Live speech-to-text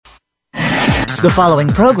The following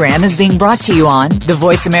program is being brought to you on the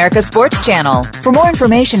Voice America Sports Channel. For more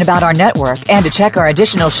information about our network and to check our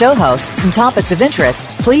additional show hosts and topics of interest,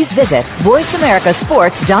 please visit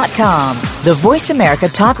voiceamericasports.com. The Voice America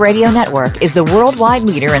Talk Radio Network is the worldwide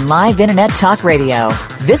leader in live Internet talk radio.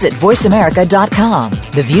 Visit voiceamerica.com.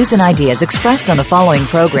 The views and ideas expressed on the following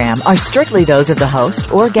program are strictly those of the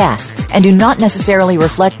host or guests and do not necessarily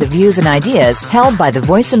reflect the views and ideas held by the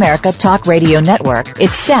Voice America Talk Radio Network,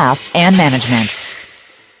 its staff, and management.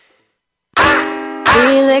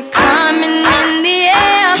 Feel it coming in the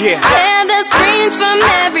air. Yeah. Hear the screams from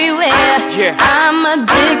everywhere. Yeah. I'm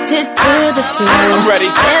addicted to the thrill. I'm ready.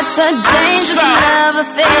 It's a dangerous love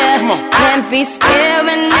affair. Come on. Can't be scared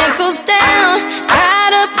when it goes down.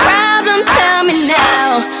 Got a problem? Tell me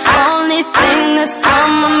now. Only thing that's on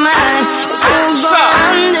my mind is who's gonna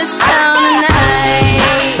run this town tonight.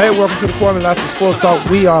 Hey, welcome to the Kwamie Lassiters Sports Talk.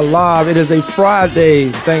 We are live. It is a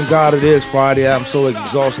Friday. Thank God it is Friday. I'm so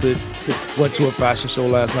exhausted. Went to a fashion show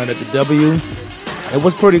last night at the W. It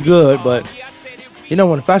was pretty good, but you know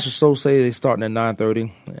when the fashion shows say they starting at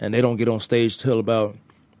 9:30 and they don't get on stage till about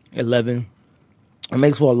 11, it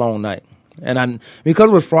makes for a long night. And because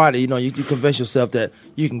it was Friday, you know, you convince yourself that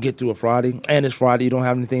you can get through a Friday, and it's Friday, you don't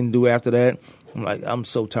have anything to do after that. I'm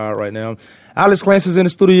so tired right now. Alex Clance is in the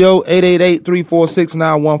studio,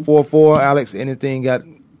 888-346-9144. Alex, anything got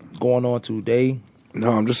going on today?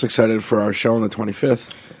 No, I'm just excited for our show on the 25th.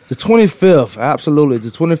 The 25th, absolutely. The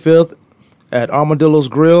 25th at Armadillo's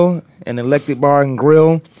Grill, an Electric Bar and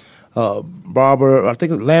Grill. Barbara, I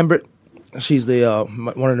think it's Lambert, she's the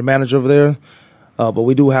one of the managers over there. But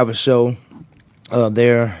we do have a show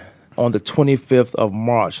there on the 25th of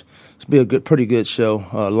March. It'll be a pretty good show.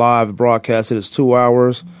 Live broadcast. It is 2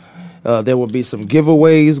 hours. There will be some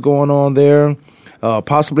giveaways going on there.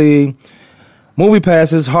 Possibly movie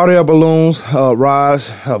passes, hot air balloons,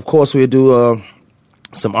 rides. Of course, we do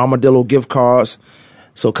some Armadillo gift cards.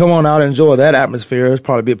 So come on out and enjoy that atmosphere.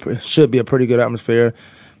 It's should be a pretty good atmosphere.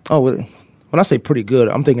 Oh, when I say pretty good,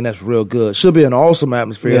 I'm thinking that's real good. Should be an awesome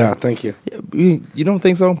atmosphere. Yeah, thank you. You don't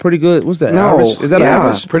think so? Pretty good? What's that? No, average? Is that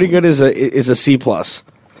average? Pretty good is a C plus.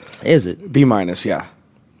 Is it B minus? Yeah.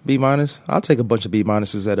 B minus? I'll take a bunch of B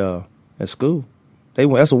minuses at school.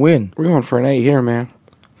 That's a win. We're going for an A here, man.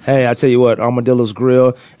 Hey, I tell you what, Armadillo's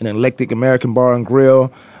Grill, an Electric American Bar and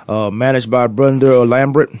Grill, managed by Brenda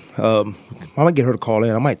Lambert. I might get her to call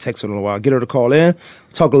in. I might text her in a while. Get her to call in,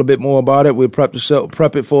 talk a little bit more about it. We'll prep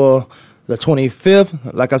it for the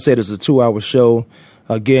 25th. Like I said, it's a 2-hour show.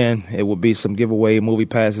 Again, it will be some giveaway, movie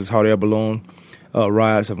passes, hot air balloon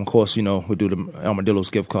rides. And, of course, you know, we do the Armadillo's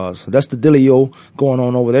gift cards. So that's the dealio going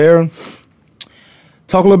on over there.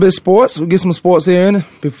 Talk a little bit sports. We'll get some sports in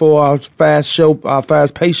before our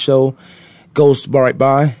fast-paced show goes right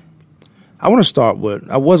by. I was going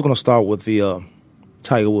to start with the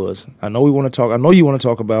Tiger Woods. I know you want to talk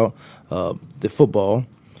about the football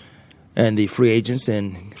and the free agents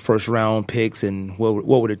and first-round picks and what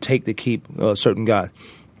would it take to keep a certain guy.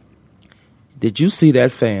 Did you see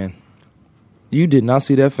that fan? You did not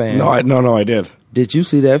see that fan. No, I did. Did you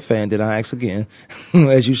see that fan? Did I ask again?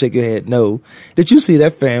 As you shake your head, no. Did you see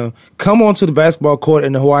that fan come onto the basketball court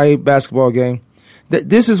in the Hawaii basketball game?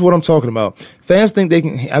 This is what I'm talking about. Fans think they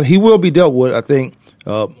can. He will be dealt with, I think,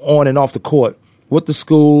 on and off the court with the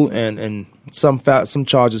school and some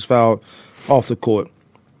charges filed off the court.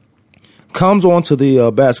 Comes onto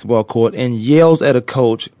the basketball court and yells at a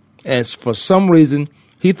coach, and for some reason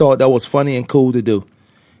he thought that was funny and cool to do.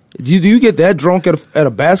 Do you get that drunk at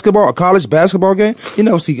a college basketball game? You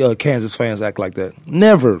never see Kansas fans act like that.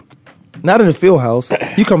 Never. Not in the field house.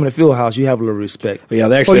 You come in the field house, you have a little respect. Yeah,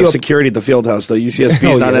 they actually have security at the field house, though.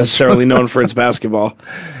 UCSB is not necessarily known for its basketball.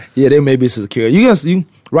 Yeah, there may be security. You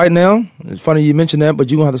right now, it's funny you mentioned that,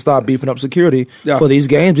 but you're going to have to start beefing up security for these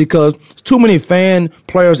games because it's too many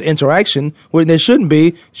fan-players interaction when there shouldn't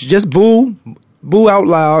be. Just boo out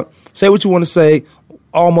loud, say what you want to say,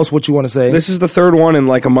 almost what you want to say. This is the third one in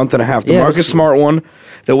like a month and a half. The Marcus Smart one,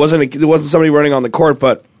 there wasn't somebody running on the court,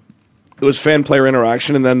 but it was fan-player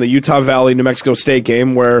interaction, and then the Utah Valley, New Mexico State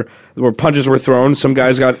game where punches were thrown, some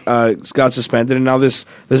guys got suspended, and now this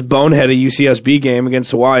bonehead UCSB game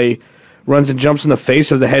against Hawaii runs and jumps in the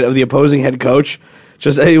face of the opposing head coach.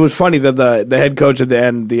 It was funny that the head coach at the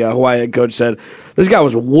end, the Hawaii head coach, said this guy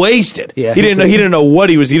was wasted. Yeah, he didn't know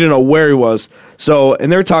what he was. He didn't know where he was. So,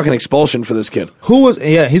 and they're talking expulsion for this kid.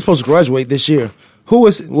 He's supposed to graduate this year.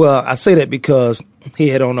 I say that because he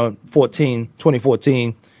had on a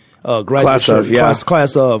 2014 graduate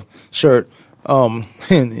class of shirt, and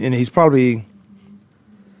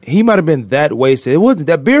he might have been that wasted. It wasn't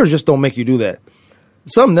that beer just don't make you do that.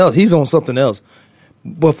 Something else. He's on something else.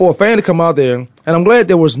 But for a fan to come out there, and I'm glad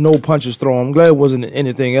there was no punches thrown. I'm glad it wasn't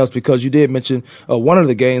anything else, because you did mention one of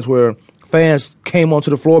the games where fans came onto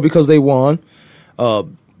the floor because they won,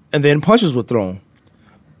 and then punches were thrown.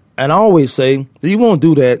 And I always say that you won't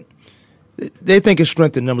do that. They think it's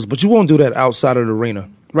strength in numbers, but you won't do that outside of the arena.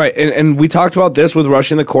 Right, and we talked about this with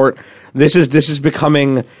rushing the court. This is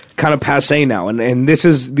becoming kind of passé now, and these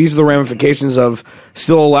are the ramifications of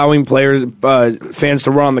still allowing fans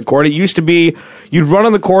to run on the court. It used to be you'd run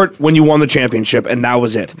on the court when you won the championship, and that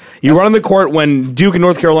was it. You run on the court when Duke and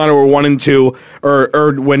North Carolina were 1 and 2,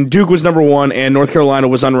 or when Duke was number 1 and North Carolina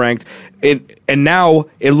was unranked. And now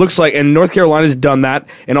it looks like, and North Carolina's done that,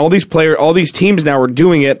 and all these teams now are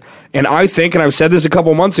doing it. And I think, and I've said this a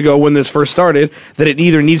couple months ago when this first started, that it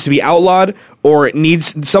either needs to be outlawed or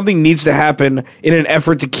something needs to happen in an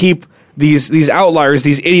effort to keep these outliers,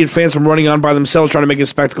 these idiot fans, from running on by themselves, trying to make a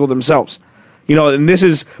spectacle of themselves. And this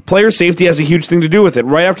is player safety has a huge thing to do with it.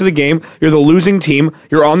 Right after the game, you're the losing team,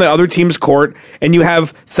 you're on the other team's court, and you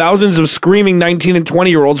have thousands of screaming 19 and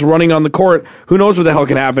 20-year-olds running on the court. Who knows what the hell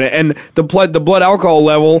can happen? And the blood alcohol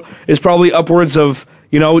level is probably upwards of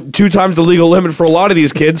 2 times the legal limit for a lot of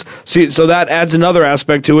these kids. So that adds another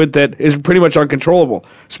aspect to it that is pretty much uncontrollable,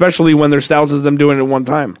 especially when there's thousands of them doing it at one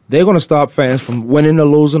time. They're going to stop fans from winning or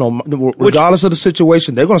losing, or regardless of the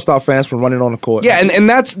situation. They're going to stop fans from running on the court. Yeah, and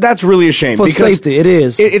that's really a shame. For safety, it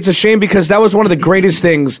is. It's a shame because that was one of the greatest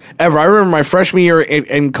things ever. I remember my freshman year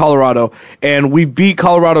in Colorado, and we beat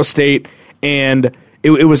Colorado State, and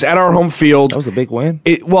it was at our home field. That was a big win.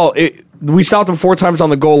 We stopped them 4 times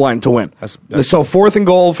on the goal line to win. So 4th and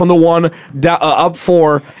goal from the 1, up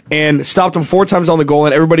 4, and stopped them 4 times on the goal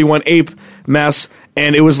line. Everybody went ape mess,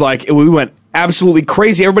 and it was like we went absolutely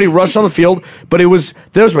crazy. Everybody rushed on the field, but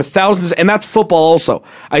those were thousands, and that's football also.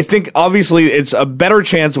 I think obviously it's a better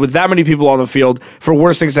chance with that many people on the field for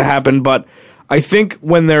worse things to happen, but I think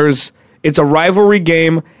when it's a rivalry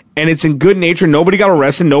game, and it's in good nature. Nobody got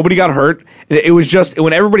arrested. Nobody got hurt. It was just,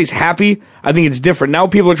 when everybody's happy, I think it's different. Now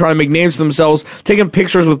people are trying to make names for themselves, taking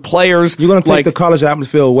pictures with players. You're going to take the college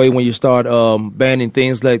atmosphere away when you start banning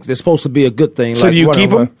things like they're supposed to be a good thing. So do you keep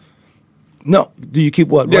them? No. Do you keep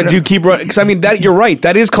what? Yeah, do you keep running? Because I mean, you're right.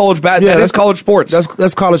 That is college that is college sports.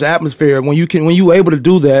 That's college atmosphere. When you're able to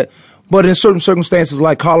do that. But in certain circumstances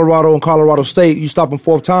like Colorado and Colorado State, you stop them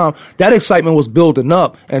 4th time, that excitement was building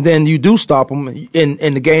up. And then you do stop them,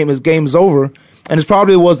 and the game is over. And it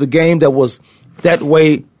probably was the game that was that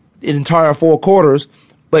way the entire 4 quarters.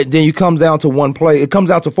 But then it comes down to one play. It comes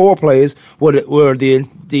down to 4 plays where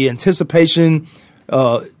the anticipation,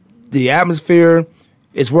 the atmosphere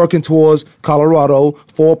is working towards Colorado.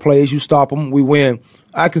 4 plays, you stop them, we win.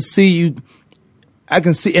 I can see,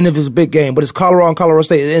 and if it's a big game, but it's Colorado and Colorado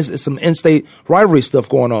State, it's some in-state rivalry stuff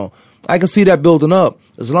going on. I can see that building up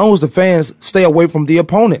as long as the fans stay away from the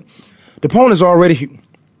opponent. The opponent's already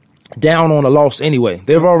down on a loss anyway.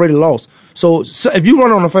 They've already lost. So if you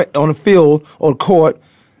run on the field or court,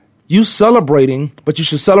 you celebrating, but you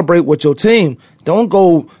should celebrate with your team. Don't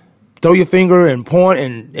go throw your finger and point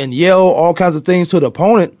and yell all kinds of things to the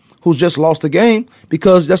opponent who's just lost the game,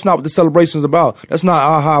 because that's not what the celebration is about. That's not,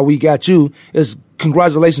 aha, we got you. It's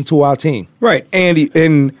congratulations to our team. Right.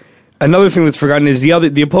 And another thing that's forgotten is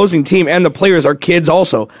the opposing team and the players are kids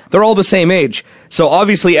also. They're all the same age. So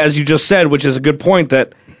obviously, as you just said, which is a good point,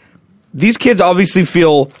 that these kids obviously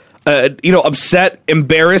feel upset,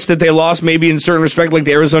 embarrassed that they lost, maybe in certain respect, like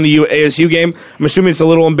the Arizona ASU game. I'm assuming it's a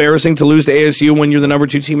little embarrassing to lose to ASU when you're the number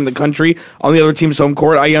 2 team in the country on the other team's home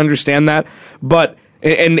court. I understand that. But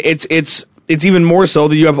and it's even more so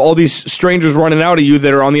that you have all these strangers running out of you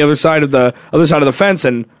that are on the other side of the fence,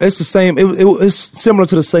 and it's the same. It's similar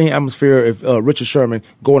to the same atmosphere if Richard Sherman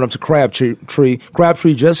going up to Crabtree.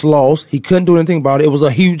 Crabtree just lost. He couldn't do anything about it. It was a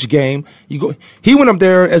huge game. He went up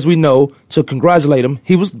there, as we know, to congratulate him.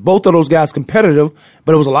 He was both of those guys competitive,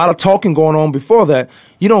 but there was a lot of talking going on before that.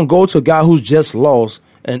 You don't go to a guy who's just lost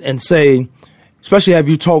and say, especially have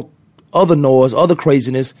you talked other noise, other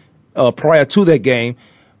craziness prior to that game.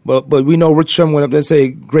 But we know Rich Sherman went up there and say,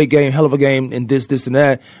 great game, hell of a game, and this, and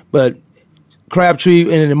that. But Crabtree,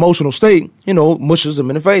 in an emotional state, mushes him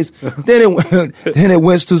in the face. then it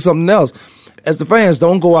went to something else. As the fans,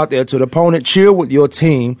 don't go out there to the opponent, cheer with your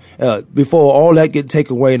team before all that get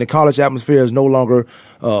taken away. And the college atmosphere is no longer,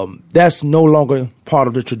 that's no longer part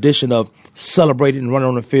of the tradition of celebrating and running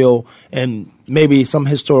on the field, and maybe some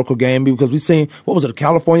historical game, because we've seen, what was it, a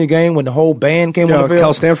California game when the whole band came on the field?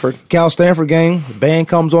 Cal Stanford game, the band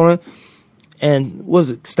comes on it, and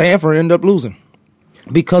Stanford ended up losing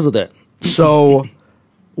because of that. So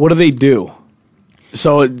what do they do?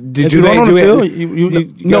 So do they?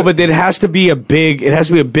 No, but it has to be a big. It has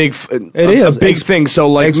to be a big. It is a big thing. So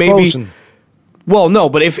like explosion. Maybe. Well, no,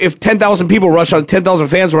 but if 10,000 people rush on 10,000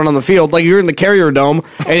 fans run on the field, like you're in the Carrier Dome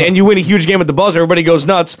and you win a huge game at the buzzer, everybody goes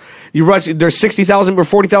nuts. You rush. There's 60,000 or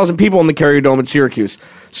 40,000 people in the Carrier Dome at Syracuse.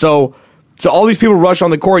 So all these people rush on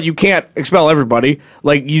the court. You can't expel everybody.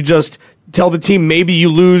 Like you just tell the team maybe you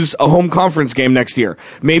lose a home conference game next year.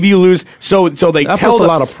 Maybe you lose. So they that tell puts a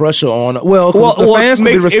lot of pressure on. Well, the fans can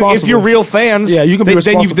be responsible. If you're real fans, yeah, you can be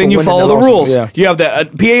responsible. Then you follow the rules. Yeah. You have the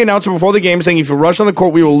PA announcer before the game saying if you rush on the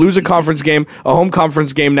court, we will lose a conference game, a home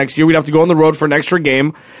conference game next year. We'd have to go on the road for an extra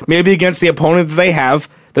game, maybe against the opponent that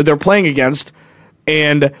they're playing against.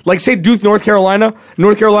 And like say Duke, North Carolina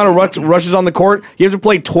rushes on the court. You have to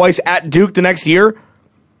play twice at Duke the next year.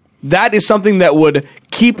 That is something that would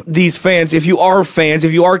keep these fans, if you are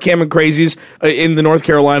Cameron Crazies in the North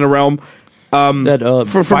Carolina realm, from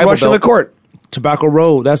rushing the court. Tobacco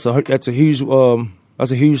Road, that's a huge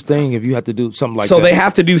thing if you have to do something like that. So they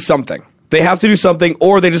have to do something. They have to do something,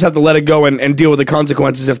 or they just have to let it go and deal with the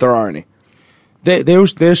consequences if there are any.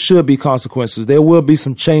 There should be consequences. There will be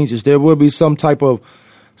some changes. There will be some type of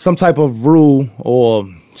rule or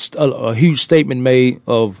a huge statement made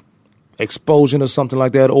of expulsion or something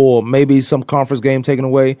like that, or maybe some conference game taken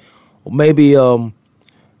away, or maybe a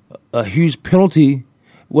huge penalty.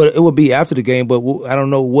 Well, it would be after the game, but I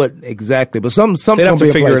don't know what exactly. But something's they'd have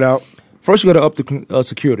to figure it out. First, you got to up the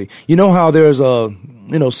security. You know how there's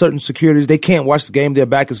certain securities, they can't watch the game. Their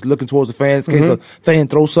back is looking towards the fans in case a fan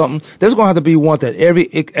throws something. There's going to have to be one at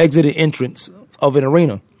every exit and entrance of an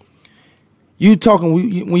arena. When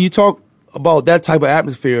you talk about that type of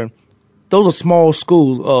atmosphere, those are small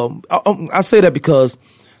schools. I say that because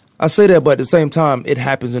but at the same time, it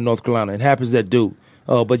happens in North Carolina. It happens at Duke.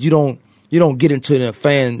 But you don't get into the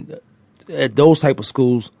fan at those type of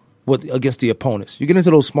schools against the opponents. You get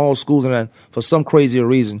into those small schools, and for some crazy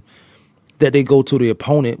reason, that they go to the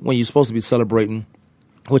opponent when you're supposed to be celebrating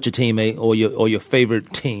with your teammate or your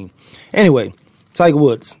favorite team. Anyway, Tiger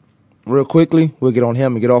Woods. Real quickly, we'll get on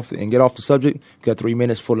him and get off the subject. We've got 3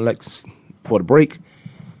 minutes for the break.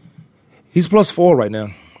 He's +4 right now.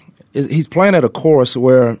 He's playing at a course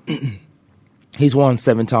where he's won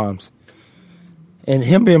 7 times. And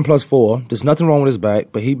him being +4, there's nothing wrong with his back,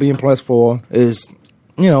 but he being +4 is,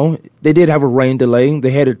 they did have a rain delay.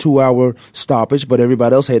 They had a 2-hour stoppage, but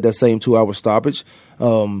everybody else had that same 2-hour stoppage.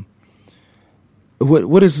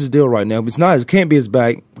 What is his deal right now? It can't be his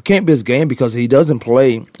back. It can't be his game because he doesn't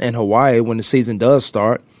play in Hawaii when the season does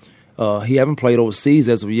start. He haven't played overseas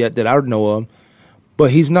as of yet that I know of.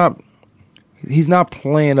 But he's not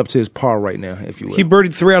playing up to his par right now, if you will. He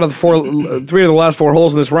birdied 3 of the last 4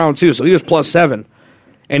 holes in this round too, so he was +7,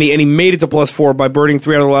 and he made it to +4 by birding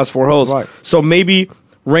 3 out of the last 4 holes. Right. So maybe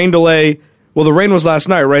rain delay. Well, the rain was last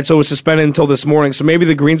night, right? So it was suspended until this morning. So maybe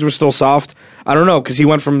the greens were still soft. I don't know because he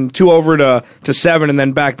went from 2 over to 7 and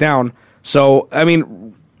then back down. So I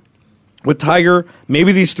mean, with Tiger,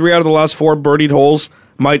 maybe these 3 out of the last 4 birdied holes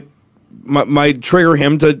might trigger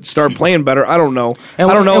him to start playing better. I don't know.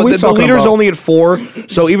 I don't know. The leader's only at 4,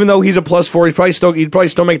 so even though he's a +4, he'd probably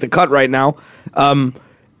still make the cut right now.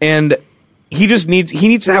 And he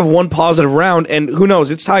needs to have one positive round. And who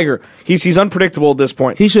knows? It's Tiger. He's unpredictable at this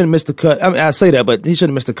point. He shouldn't miss the cut. I mean, I say that, but he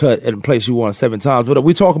shouldn't miss the cut at a place you won 7 times. But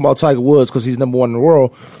we talk about Tiger Woods because he's number 1 in the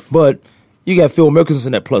world, but you got Phil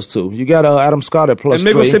Mickelson at +2. You got Adam Scott at +3. And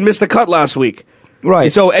Mickelson missed the cut last week.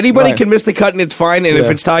 Right. So anybody can miss the cut and it's fine. And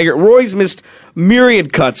if it's Tiger, Roy's missed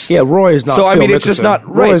myriad cuts. Yeah, Roy is not. So I mean, Phil it's Mickelson. just not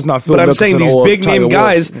right. Roy is not Phil But I'm Mickelson saying these big name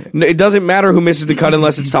guys, Woods. it doesn't matter who misses the cut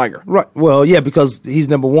unless it's Tiger. Right. Well, yeah, because he's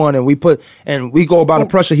number 1, and we go about the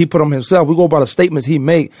pressure he put on himself. We go about the statements he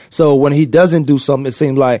make. So when he doesn't do something, it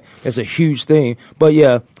seems like it's a huge thing. But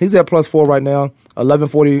yeah, he's at +4 right now.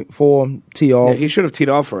 11:44 tee off. Yeah, he should have teed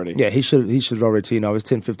off already. Yeah, he should have already teed off. It's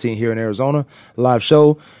 10:15 here in Arizona. Live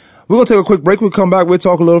show. We're going to take a quick break. We'll come back. We'll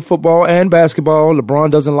talk a little football and basketball. LeBron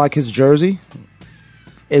doesn't like his jersey.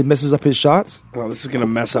 It messes up his shots. Well, this is going to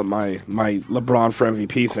mess up my LeBron for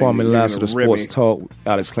MVP thing. Kwamie, Lassiters, Sports Talk.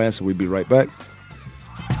 Alex Clancy. We'll be right back.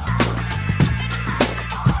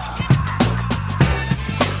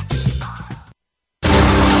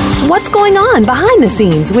 What's going on behind the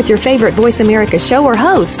scenes with your favorite Voice America show or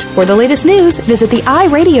host? For the latest news, visit the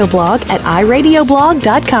iRadio blog at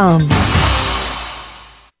iradioblog.com.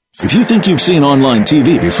 If you think you've seen online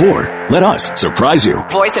TV before, Let us surprise you.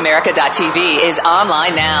 VoiceAmerica.tv is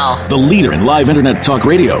online now. The leader in live Internet talk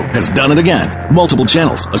radio has done it again. Multiple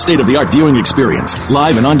channels, a state-of-the-art viewing experience,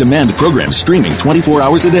 live and on-demand programs streaming 24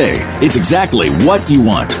 hours a day. It's exactly what you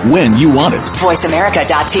want, when you want it.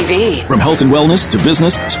 VoiceAmerica.tv. From health and wellness to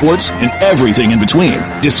business, sports, and everything in between.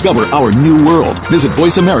 Discover our new world. Visit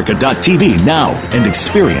VoiceAmerica.tv now and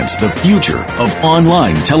experience the future of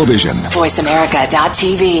online television.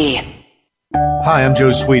 VoiceAmerica.tv. Hi, I'm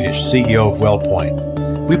Joe Swedish, CEO of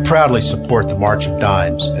WellPoint. We proudly support the March of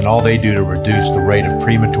Dimes and all they do to reduce the rate of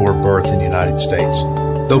premature birth in the United States.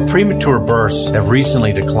 Though premature births have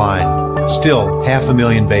recently declined, still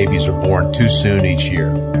 500,000 babies are born too soon each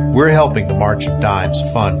year. We're helping the March of Dimes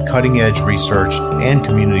fund cutting-edge research and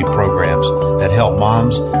community programs that help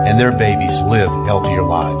moms and their babies live healthier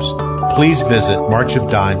lives. Please visit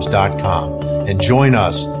marchofdimes.com and join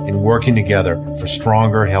us in working together for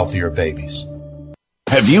stronger, healthier babies.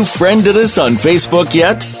 Have you friended us on Facebook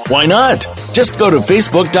yet? Why not? Just go to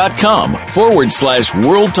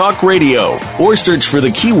facebook.com/World Talk Radio or search for the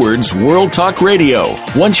keywords World Talk Radio.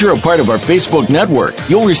 Once you're a part of our Facebook network,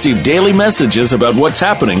 you'll receive daily messages about what's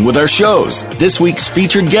happening with our shows, this week's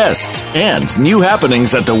featured guests, and new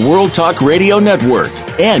happenings at the World Talk Radio Network.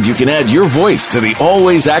 And you can add your voice to the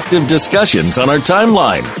always active discussions on our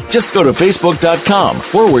timeline. Just go to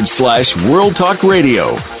facebook.com/World Talk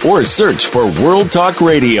Radio or search for World Talk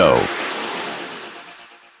Radio.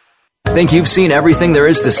 Think you've seen everything there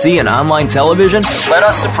is to see in online television? Let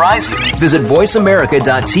us surprise you. Visit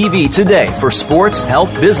VoiceAmerica.tv today for sports,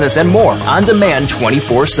 health, business, and more on demand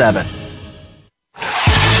 24/7.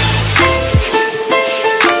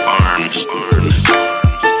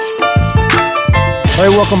 Hey,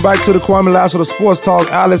 welcome back to the Kwamie Lassiter Sports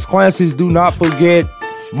Talk. Alex Clancy's Do Not Forget,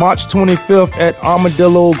 March 25th at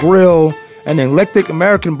Armadillo Grill, an eclectic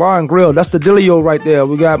American bar and grill. That's the dealio right there.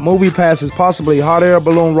 We got movie passes, possibly hot air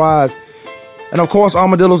balloon rides, and of course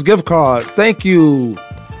Armadillo's gift card. Thank you,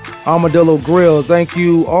 Armadillo Grill. Thank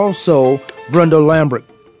you also, Brenda Lambert.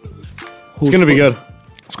 It's going to be good.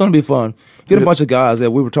 It's going to be fun. Get a bunch of guys there.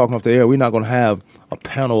 We were talking off the air. We're not going to have a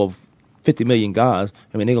panel of 50 million guys.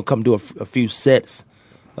 I mean, they're going to come do a few sets.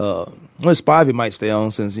 Spivey might stay on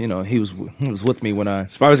since he was with me when I.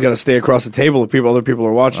 Spivey's got to stay across the table if other people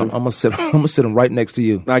are watching. I'm gonna sit him right next to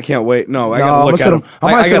you. I can't wait. No, I gotta look at him.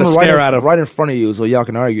 I might gotta stare at him right in front of you, so y'all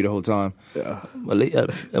can argue the whole time. Yeah.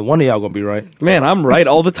 One of y'all gonna be right. Man, I'm right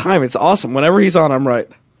all the time. It's awesome. Whenever he's on, I'm right.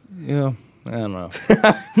 Yeah, I don't know.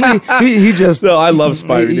 he just. No, I love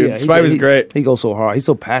Spivey, dude. Spivey's great. He goes so hard. He's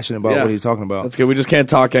so passionate about what he's talking about. That's good. We just can't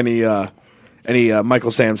talk any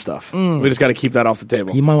Michael Sam stuff. We just got to keep that off the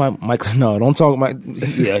table. You might, Mike. No, don't talk Mike.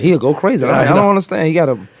 Yeah, he'll go crazy. I don't understand. He got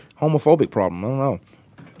a homophobic problem. I don't know.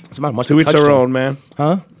 It's not much to each their own, man.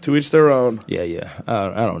 Huh? To each their own. Yeah.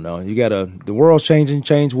 I don't know. You gotta. The world's changing.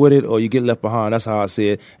 Change with it, or you get left behind. That's how I see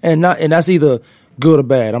it. And that's either good or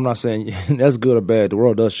bad. I'm not saying that's good or bad. The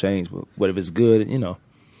world does change, but if it's good, you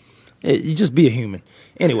just be a human.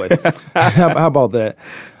 Anyway, how about that?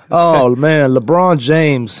 Oh, man, LeBron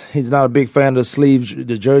James, he's not a big fan of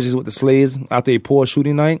the jerseys with the sleeves after a poor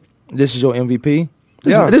shooting night. This is your MVP?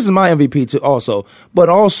 This is my MVP, too, also. But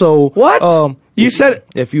also... What? You said...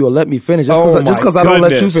 If you will let me finish. Just because I don't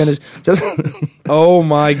let you finish. Oh,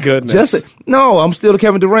 my goodness. No, I'm still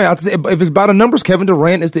Kevin Durant. If it's by the numbers, Kevin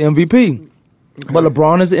Durant is the MVP. Okay. But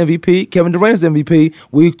LeBron is the MVP. Kevin Durant is the MVP.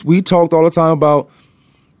 We talked all the time about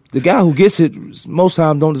the guy who gets it most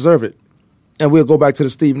times don't deserve it. And we'll go back to the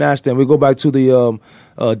Steve Nash thing. We'll go back to the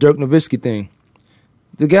Dirk Nowitzki thing.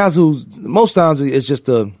 The guys who most times it's just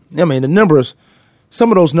the numbers.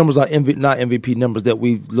 Some of those numbers are not MVP numbers that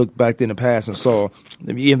we've looked back in the past and saw.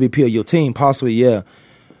 The MVP of your team, possibly, yeah.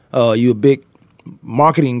 You're a big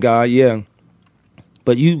marketing guy, yeah.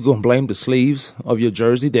 But you gonna blame the sleeves of your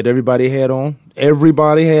jersey that everybody had on?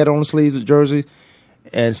 Everybody had on the sleeves of jersey,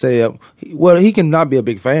 and say, well, he can not be a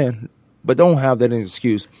big fan. But don't have that as an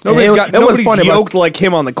excuse. Nobody's yoked like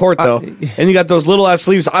him on the court, though. And you got those little-ass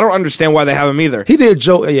sleeves. I don't understand why they have him either. He did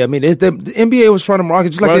joke. Yeah, I mean, the NBA was trying to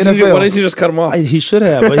market just like the NFL. Why didn't he just cut him off? He should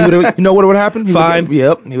have. But you know what would have happened? Fine. He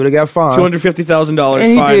would have got fined. $250,000.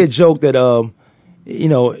 And he did joke that,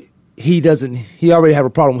 he already have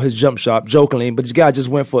a problem with his jump shot, jokingly. But this guy just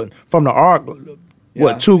went from the arc, 2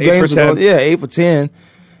 games ago? Yeah, 8 for 10.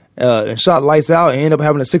 And shot lights out and ended up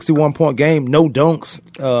having a 61-point game, no dunks,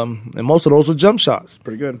 and most of those were jump shots.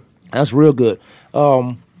 Pretty good. That's real good.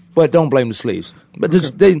 But don't blame the sleeves. But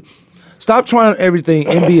they stop trying everything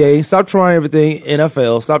NBA, stop trying everything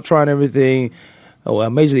NFL, stop trying everything Oh, well,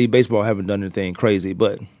 Major League Baseball haven't done anything crazy,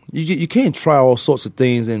 but you can't try all sorts of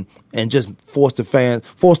things and just force the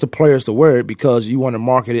players to wear it because you want to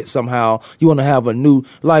market it somehow. You want to have a new,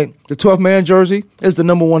 like the 12th man jersey is the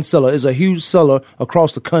number one seller. It's a huge seller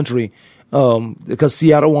across the country because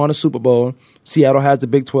Seattle won a Super Bowl. Seattle has the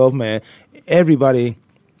big 12 man. Everybody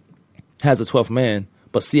has a 12th man.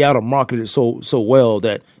 But Seattle marketed it so well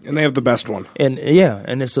that, and they have the best one. And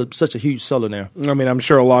and it's such a huge seller there. I mean, I'm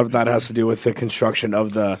sure a lot of that has to do with the construction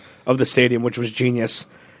of the stadium, which was genius.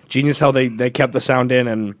 Genius how they kept the sound in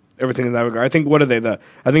and everything in that regard. I think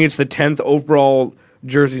I think it's the 10th overall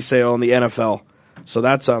jersey sale in the NFL. So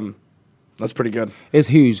that's pretty good. It's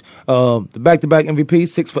huge. The back-to-back MVP,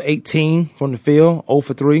 6 for 18 from the field, 0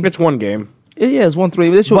 for 3. It's one game. Yeah, it's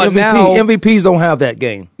 1-3. This but MVP. Now, MVPs don't have that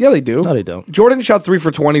game. Yeah, they do. No, they don't. Jordan shot 3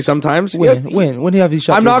 for 20 sometimes. When have he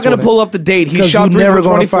shot? I'm not going to pull up the date. He shot 3 for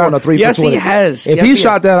 24. 3 yes, for 20. He has. If he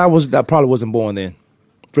shot that, I probably wasn't born then.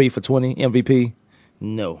 3 for 20 MVP.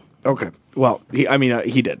 No. Okay. Well,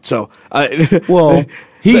 he did. So, well.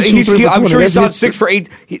 I'm sure he shot 6 for 8.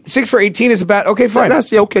 6 for 18 is about okay. Fine.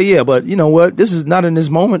 That's okay. Yeah, but you know what? This is not in this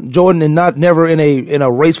moment. Jordan is never in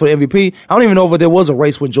a race for the MVP. I don't even know if there was a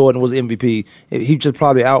race when Jordan was MVP. He just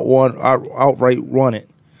probably outright run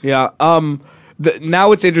it. Yeah.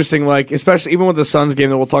 Now it's interesting. Like especially even with the Suns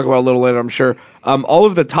game that we'll talk about a little later. I'm sure. All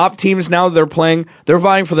of the top teams now they're playing. They're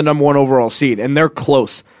vying for the number 1 overall seed, and they're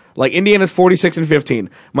close. Like Indiana's 46-15,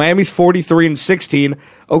 Miami's 43-16,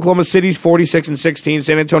 Oklahoma City's 46-16,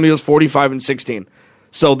 San Antonio's 45-16.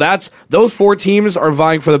 So those 4 teams are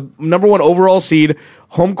vying for the number 1 overall seed,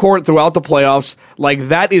 home court throughout the playoffs. Like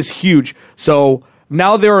that is huge. So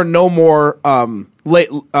now there are no more lay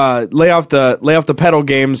off the pedal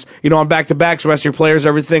games. On back to backs, rest your players,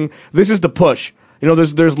 everything. This is the push.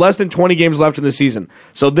 There's less than 20 games left in the season.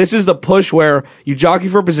 So this is the push where you jockey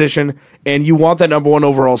for position and you want that number 1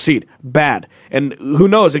 overall seed. Bad. And who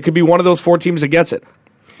knows? It could be one of those 4 teams that gets it.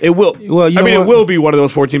 It will. Well, it will be one of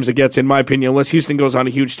those 4 teams that gets it, in my opinion, unless Houston goes on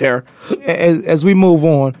a huge tear. As we move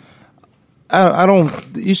on, I don't.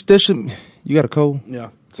 You got a cold? Yeah.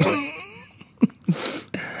 Sorry.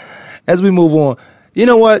 As we move on, you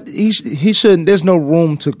know what? He shouldn't. There's no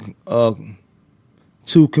room to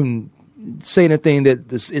say anything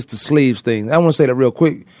that it's the sleeves thing. I want to say that real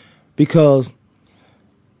quick because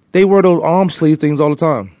they wear those arm sleeve things all the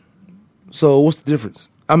time. So what's the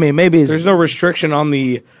difference? I mean, maybe there's no restriction on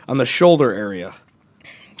the shoulder area.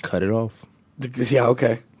 Cut it off. Yeah,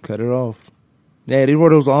 okay. Cut it off. Yeah, they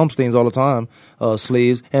wear those arm things all the time,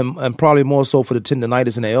 sleeves, and probably more so for the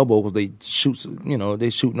tendonitis in the elbow because they shoot.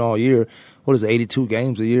 They shooting all year. What is it? 82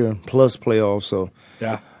 games a year plus playoffs. So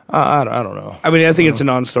yeah. I don't know. I mean, I think it's a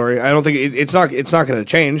non-story. I don't think it's not going to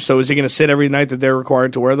change. So is he going to sit every night that they're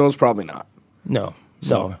required to wear those? Probably not. No,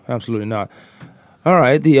 absolutely not. All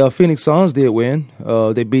right, the Phoenix Suns did win.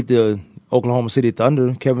 They beat the Oklahoma City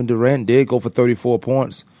Thunder. Kevin Durant did go for 34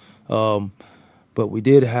 points. But we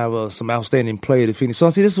did have some outstanding play at the Phoenix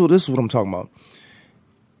Suns. See, this is what I'm talking about.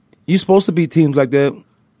 You're supposed to beat teams like that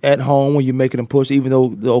at home when you're making them push, even though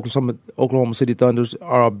the Oklahoma City Thunders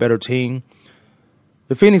are a better team.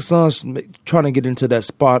 The Phoenix Suns trying to get into that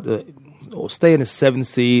spot or stay in the 7th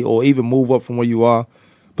seed or even move up from where you are.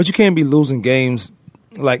 But you can't be losing games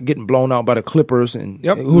like getting blown out by the Clippers. And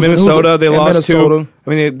Minnesota, they lost to. I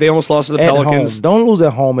mean, they almost lost to the Pelicans. Home. Don't lose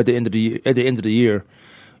at home at the end of the year.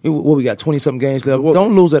 What we got, 20-something games left.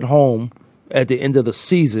 Don't lose at home at the end of the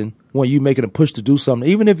season when you're making a push to do something.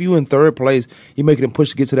 Even if you're in 3rd place, you're making a push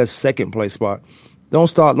to get to that 2nd place spot.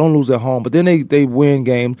 Don't lose at home. But then they win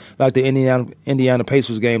games like the Indiana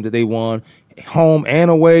Pacers game that they won, home and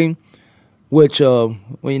away, which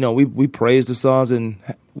we praise the Suns, and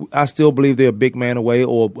I still believe they're a big man away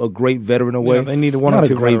or a great veteran away. Yeah, they need one or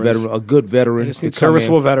two a great veterans. veteran, a good veteran. They just need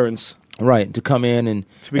serviceable veterans. Right, to come in and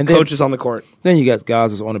to be coaches on the court. Then you got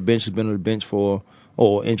guys that's on the bench, who's been on the bench or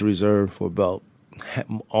injury reserve for about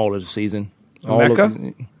all of the season.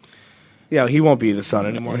 Yeah, he won't be the Sun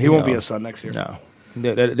anymore. He won't be a Sun next year. No.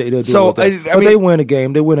 They'll do they win a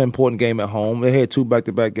game. They win an important game at home. They had 2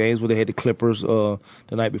 back-to-back games where they had the Clippers the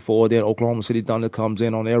night before. Then Oklahoma City Thunder comes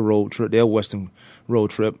in on their road trip, their Western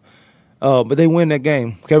road trip. But they win that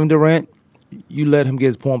game. Kevin Durant, you let him get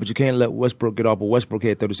his point, but you can't let Westbrook get off. But Westbrook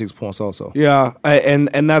had 36 points also. Yeah,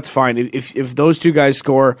 and that's fine. If those 2 guys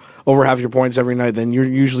score over half your points every night, then you're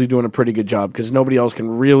usually doing a pretty good job because nobody else can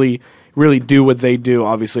really do what they do,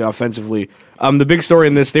 obviously, offensively. The big story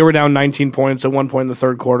in this, they were down 19 points at one point in the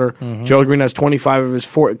 3rd quarter. Mm-hmm. Joe Green has 25 of his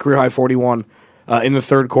career-high 41 in the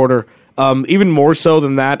 3rd quarter. Even more so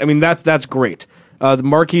than that, I mean, that's great. The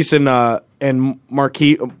Marquise and Marcus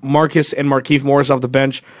and Markieff Morris off the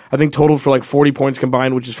bench, I think totaled for like 40 points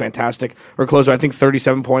combined, which is fantastic. Or closer, I think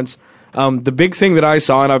 37 points. The big thing that I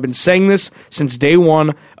saw, and I've been saying this since day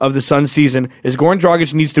one of the Suns season, is Goran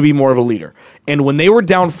Dragic needs to be more of a leader. And when they were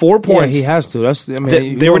down 4 points, he has to.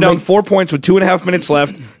 They were down 4 points with 2.5 minutes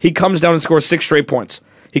left. He comes down and scores 6 straight points.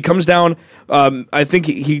 He comes down. I think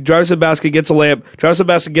he drives to the basket, gets a layup. Drives to the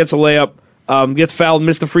basket, gets a layup. Gets fouled,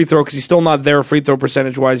 missed the free throw because he's still not there free throw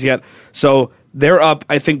percentage-wise yet. So they're up,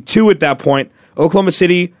 I think, 2 at that point. Oklahoma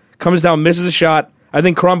City comes down, misses a shot. I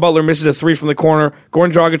think Caron Butler misses a 3 from the corner.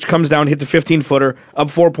 Goran Dragic comes down, hit the 15-footer, up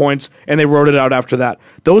 4 points, and they wrote it out after that.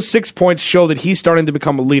 Those 6 points show that he's starting to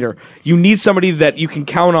become a leader. You need somebody that you can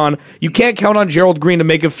count on. You can't count on Gerald Green to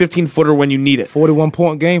make a 15-footer when you need it.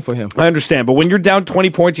 41-point game for him. I understand, but when you're down 20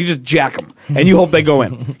 points, you just jack them, and you hope they go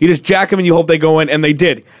in. You just jack them, and you hope they go in, and they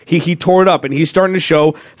did. He tore it up, and he's starting to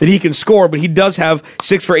show that he can score, but he does have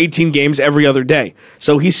 6 for 18 games every other day.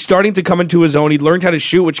 So he's starting to come into his own. He learned how to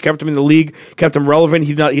shoot, which kept him in the league, kept him relevant.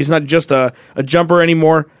 He's not just a jumper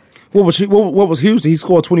anymore. What was huge? He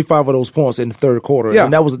scored 25 of those points in the third quarter,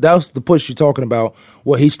 and that was the push you're talking about,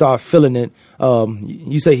 where he started feeling it.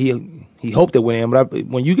 You say he hoped it went in, but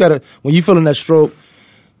when you feeling that stroke,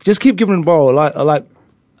 just keep giving him the ball. Like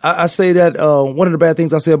I say that one of the bad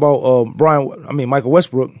things I say about Michael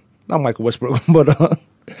Westbrook, not Michael Westbrook, but.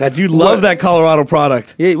 That you love that Colorado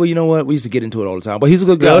product. Yeah, well, you know what? We used to get into it all the time. But he's a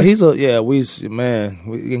good guy. Really?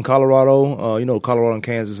 We in Colorado, Colorado and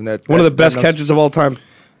Kansas and that. One of the best catches of all time.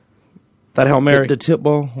 That Hail Mary. The tip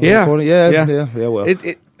ball. Yeah. Well.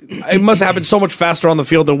 It must have happened so much faster on the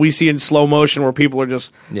field than we see in slow motion where people are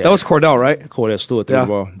just... Yeah. That was Cordell, right? Cordell Stewart threw the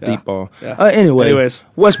ball, deep ball. Yeah. Anyways,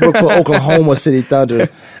 Westbrook for Oklahoma City Thunder.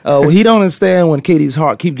 He don't understand when KD's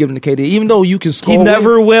heart keep giving to KD, even though you can score. He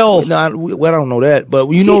never will. No, I don't know that, but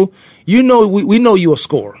we know you're a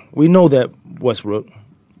scorer. We know that, Westbrook.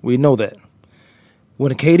 We know that.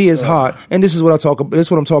 When KD is hot, and this is what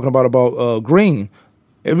I'm talking about Green.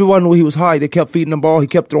 Everyone knew he was high. They kept feeding the ball. He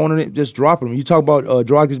kept throwing it, just dropping him. You talk about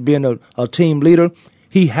Dragic being a team leader.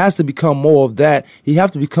 He has to become more of that. He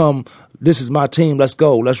has to become, this is my team. Let's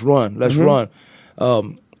go. Let's run. Let's run.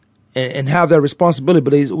 And have that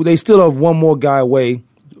responsibility. But they still have one more guy away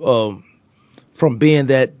from being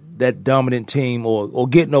that dominant team or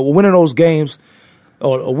winning those games.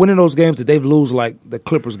 Or winning those games that they lose, like the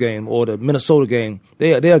Clippers game or the Minnesota game.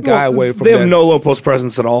 They're a guy away from that. They have no low post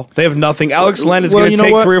presence at all. They have nothing. Alex Len is going to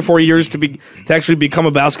take 3 or 4 years to actually become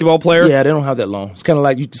a basketball player. Yeah, they don't have that long. It's kind of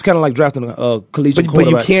like drafting a collegiate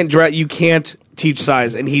quarterback. But you can't teach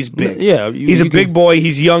size, and he's big. Yeah, he's a big boy.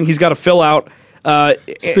 He's young. He's got to fill out.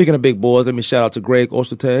 Speaking of big boys, let me shout out to Greg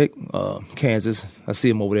Ostertag, Kansas. I see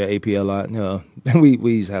him over there at AP a lot. We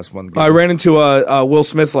used to have some fun. I ran into Will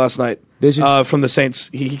Smith last night. Did you? From the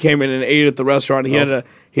Saints. He came in and ate at the restaurant. He had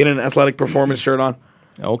an athletic performance shirt on.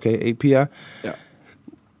 Okay, API. Yeah.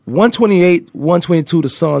 128-122 the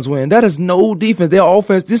Suns win. That is no defense. Their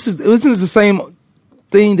offense, isn't this the same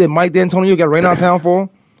thing that Mike D'Antonio got ran out of town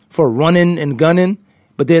for running and gunning,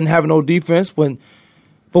 but then having no defense? But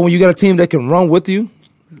when you got a team that can run with you,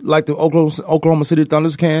 like the Oklahoma City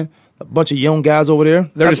Thunders can, a bunch of young guys over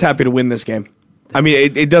there. They're just happy to win this game. I mean,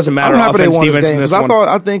 it doesn't matter offense, defense in this one.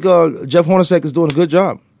 I think Jeff Hornacek is doing a good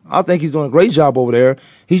job. I think he's doing a great job over there.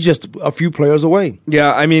 He's just a few players away.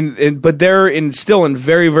 Yeah, I mean, but they're still in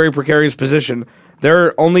very, very precarious position.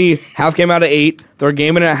 They're only half game out of 8. They're a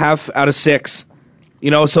game and a half out of 6.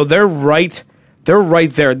 So they're right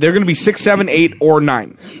there. They're going to be 6, 7, 8, or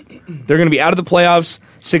 9. They're going to be out of the playoffs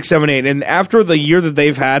 6, 7, 8. And after the year that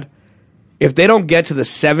they've had, if they don't get to the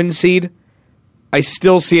 7 seed, I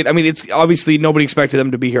still see it. I mean, it's obviously nobody expected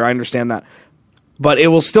them to be here. I understand that. But it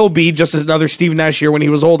will still be just as another Steve Nash year when he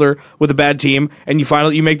was older with a bad team, and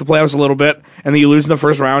you make the playoffs a little bit, and then you lose in the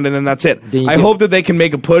first round, and then that's it. I hope that they can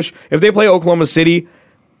make a push. If they play Oklahoma City,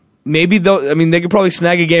 maybe they could probably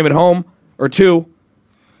snag a game at home or 2.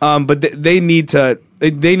 But they need to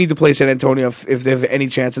play San Antonio if they have any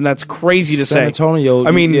chance, and that's crazy to say. San Antonio.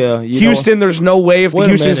 I mean, Houston. There's no way if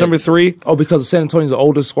Houston's number 3. Oh, because San Antonio's the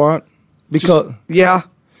oldest squad.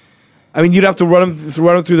 I mean, you'd have to run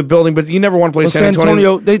them through the building, but you never want to play San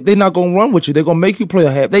Antonio. They're not going to run with you. They're going to make you play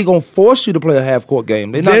a half. They're going to force you to play a half-court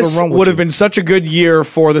game. They're not going to run with you. This would have been such a good year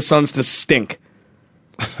for the Suns to stink.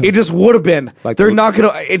 It just would have been. They're not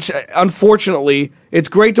going to. Unfortunately, it's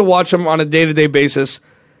great to watch them on a day-to-day basis,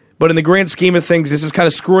 but in the grand scheme of things, this is kind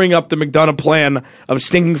of screwing up the McDonough plan of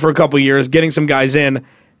stinking for a couple of years, getting some guys in,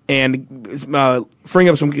 and freeing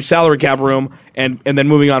up some salary cap room and then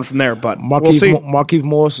moving on from there. But we'll see. Markieff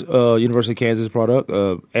Morris, University of Kansas product,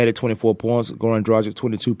 added 24 points. Goran Dragic,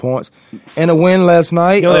 22 points. And a win last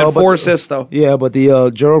night. He only had 4 assists, though. Yeah, but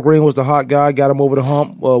the Gerald Green was the hot guy, got him over the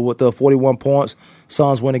hump with the 41 points.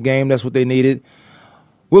 Suns win the game. That's what they needed.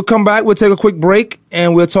 We'll come back. We'll take a quick break,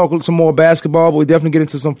 and we'll talk some more basketball, but we'll definitely get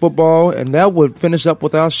into some football, and that would finish up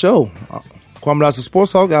with our show. Kwamie Lassiters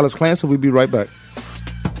Sports Talk, Alex Clancy. We'll be right back.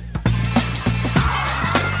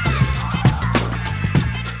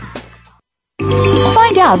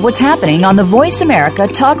 Find out what's happening on the Voice America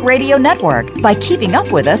Talk Radio Network by keeping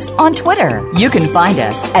up with us on Twitter. You can find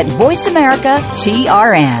us at Voice America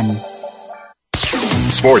TRN.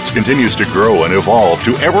 Sports continues to grow and evolve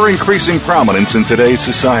to ever-increasing prominence in today's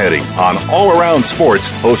society. On All Around Sports,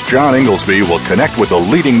 host John Inglesby will connect with the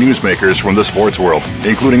leading newsmakers from the sports world,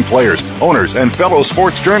 including players, owners, and fellow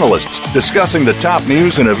sports journalists, discussing the top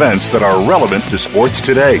news and events that are relevant to sports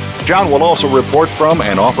today. John will also report from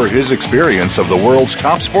and offer his experience of the world's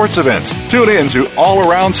top sports events. Tune in to All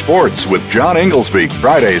Around Sports with John Inglesby,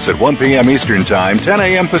 Fridays at 1 p.m. Eastern Time, 10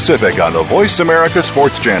 a.m. Pacific on the Voice America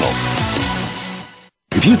Sports Channel.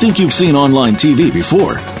 If you think you've seen online TV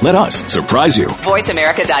before, let us surprise you.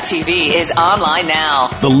 VoiceAmerica.tv is online now.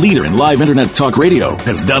 The leader in live internet talk radio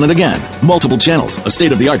has done it again. Multiple channels, a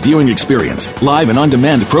state-of-the-art viewing experience, live and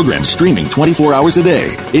on-demand programs streaming 24 hours a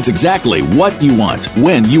day. It's exactly what you want,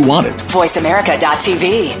 when you want it.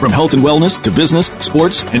 VoiceAmerica.tv. From health and wellness to business,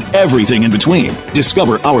 sports, and everything in between.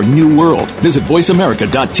 Discover our new world. Visit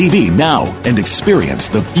VoiceAmerica.tv now and experience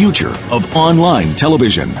the future of online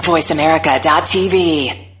television. VoiceAmerica.tv.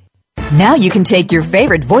 Now you can take your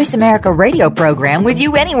favorite Voice America radio program with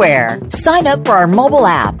you anywhere. Sign up for our mobile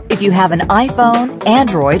app if you have an iPhone,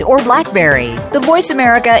 Android, or BlackBerry. The Voice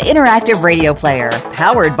America Interactive Radio Player,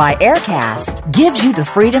 powered by Aircast, gives you the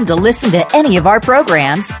freedom to listen to any of our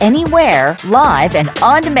programs, anywhere, live and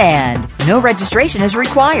on demand. No registration is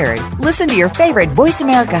required. Listen to your favorite Voice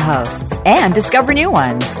America hosts and discover new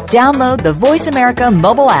ones. Download the Voice America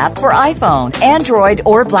mobile app for iPhone, Android,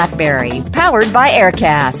 or BlackBerry, powered by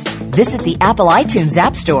Aircast. Visit the Apple iTunes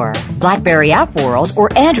App Store, BlackBerry App World,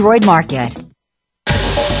 or Android Market.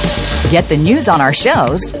 Get the news on our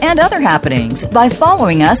shows and other happenings by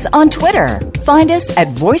following us on Twitter. Find us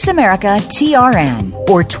at Voice America TRN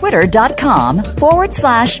or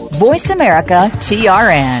twitter.com/Voice America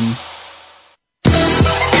TRN.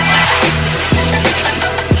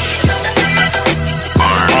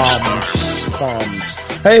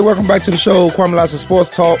 Hey, welcome back to the show, Kwamie Lassiters Sports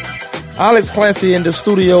Talk. Alex Clancy in the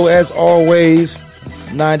studio as always.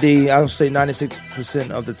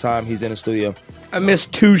 96% of the time he's in the studio. I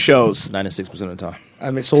missed 2 shows. 96% of the time.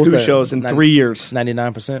 I missed 2 shows in 3 years.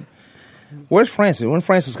 99%. Where's Francis? When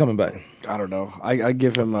Francis coming back? I don't know. I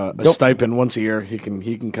give him a stipend once a year. He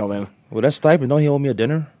can come in. Well, that stipend, don't he owe me a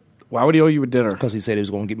dinner? Why would he owe you a dinner? Because he said he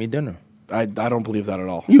was going to get me dinner. I don't believe that at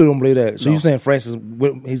all. You don't believe that? So No. you're saying Francis,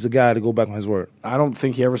 he's the guy to go back on his word? I don't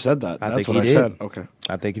think he ever said that. I That's think what he I did. said. Okay.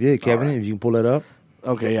 I think he did. Kevin, All right. if you can pull that up.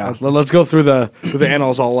 Okay, yeah. Let's go through the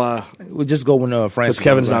annals. We'll just go when Francis. Because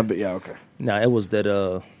Kevin's comes not. Yeah. Okay. No, it was that.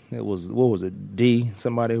 It was, what was it? D.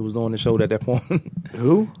 Somebody who was on the show at that point.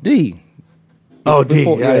 Who? D. Oh, D.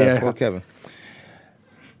 Before, Yeah. before Kevin.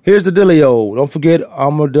 Here's the dealio. Don't forget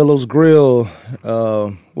Armadillo's Grill.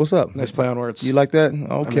 What's up? Nice play on words. You like that?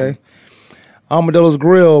 Okay. Armadillo's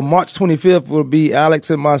Grill. March 25th will be Alex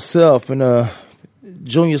and myself and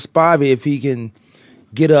Junior Spivey if he can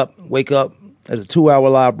wake up as a 2-hour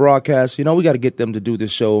live broadcast. You know, we got to get them to do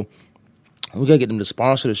this show. We got to get them to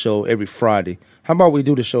sponsor the show every Friday. How about we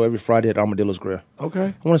do the show every Friday at Armadillo's Grill? Okay.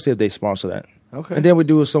 I want to see if they sponsor that. Okay. And then we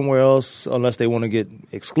do it somewhere else unless they want to get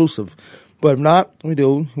exclusive. But if not, we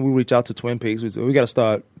reach out to Twin Peaks. We got to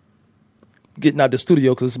start getting out the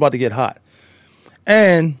studio because it's about to get hot.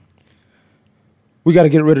 And we got to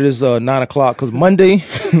get rid of this 9 o'clock because Monday,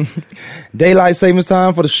 daylight savings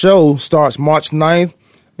time for the show starts March 9th.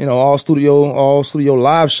 You know, all studio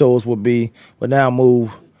live shows will now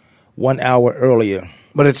move 1 hour earlier.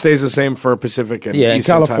 But it stays the same for Pacific and in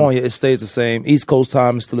Eastern California time. it stays the same. East Coast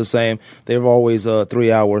time is still the same. They're always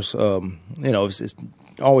 3 hours. It's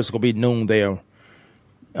always gonna be noon there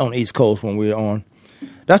on the East Coast when we're on.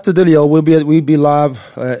 That's the dealio. We'll be live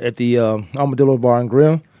at the Armadillo Bar and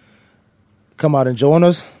Grill. Come out and join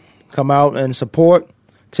us. Come out and support.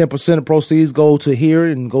 10% of proceeds go to here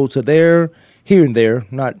and go to there. Here and there,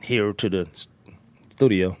 not here to the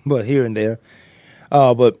studio, but here and there.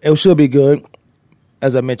 But it should be good.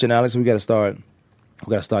 As I mentioned, Alex, we got to start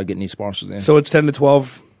getting these sponsors in. So it's 10 to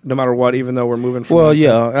 12 no matter what, even though we're moving from. Well,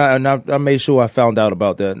 yeah, and I made sure I found out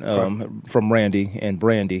about that from Randy and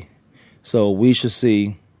Brandy. So we should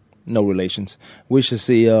see, no relations. We should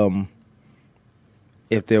see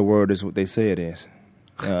if their word is what they say it is.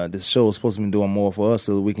 This show is supposed to be doing more for us,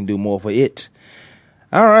 so we can do more for it.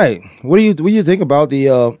 All right, what do you think about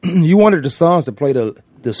the? You wanted the Suns to play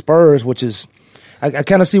the Spurs, which is. I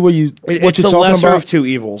kind of see what you're talking about. It's the lesser of two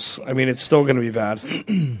evils. I mean, it's still going to be bad.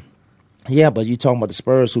 Yeah, but you're talking about the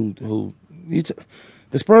Spurs the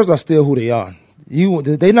Spurs are still who they are.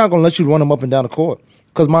 They're not going to let you run them up and down the court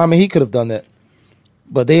because Miami Heat could have done that.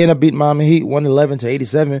 But they ended up beating Miami Heat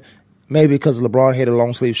 111-87, maybe because LeBron had a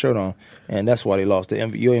long sleeve shirt on, and that's why they lost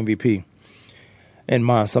your MVP and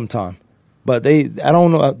mine sometime. But I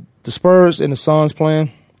don't know, the Spurs and the Suns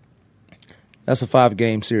playing, that's a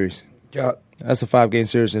 5-game series. Yeah. That's a 5-game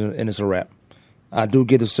series, and it's a wrap. I do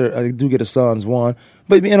get the Suns one,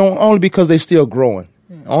 but only because they're still growing.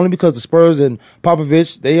 Only because the Spurs and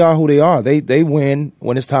Popovich, they are who they are. They win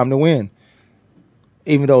when it's time to win.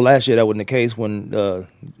 Even though last year that wasn't the case when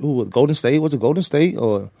who was Golden State? Was it Golden State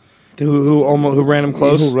or who ran them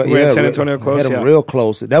close? Who ran San Antonio close? Had them real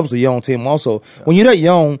close. That was a young team. Also, when you're that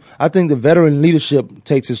young, I think the veteran leadership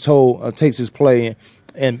takes its toll, takes its play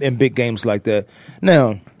in big games like that.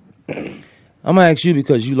 Now. I'm going to ask you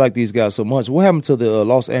because you like these guys so much. What happened to the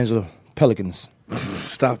Los Angeles Pelicans?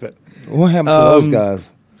 Stop it. What happened to those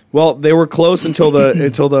guys? Well, they were close until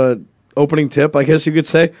the opening tip, I guess you could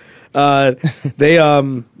say. They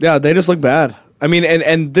just look bad. I mean,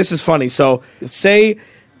 and this is funny. So, say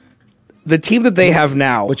the team that they have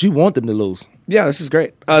now. But you want them to lose. Yeah, this is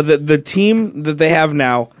great. The team that they have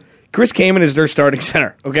now, Chris Kaman is their starting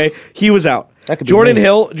center, okay? He was out. Jordan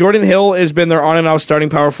Hill has been their on and off starting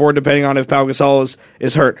power forward, depending on if Pau Gasol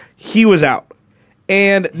is hurt. He was out,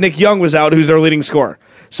 and Nick Young was out, who's their leading scorer.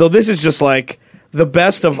 So this is just like the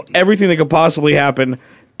best of everything that could possibly happen.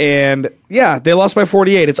 And yeah, they lost by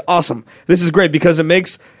 48. It's awesome. This is great because it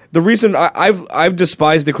makes the reason I've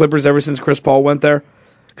despised the Clippers ever since Chris Paul went there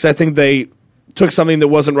because I think they took something that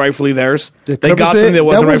wasn't rightfully theirs. They got something that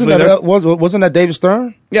wasn't rightfully theirs. Wasn't that David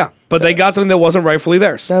Stern? Yeah, but they got something that wasn't rightfully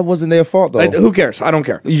theirs. That wasn't their fault, though. Who cares? I don't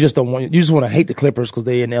care. You just want to hate the Clippers because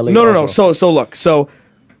they're in LA. No. So look. So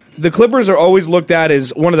the Clippers are always looked at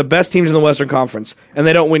as one of the best teams in the Western Conference, and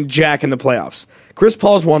they don't win jack in the playoffs. Chris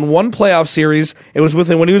Paul's won one playoff series. It was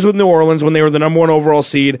when he was with New Orleans when they were the number 1 overall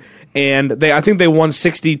seed, and I think they won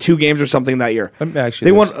 62 games or something that year.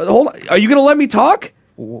 They won. Hold on. Are you going to let me talk?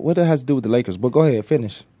 What that has to do with the Lakers? But go ahead,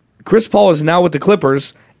 finish. Chris Paul is now with the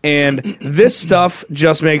Clippers, and this stuff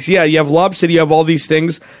just makes, you have Lob City, you have all these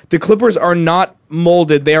things. The Clippers are not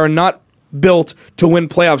molded. They are not built to win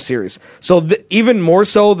playoff series. So even more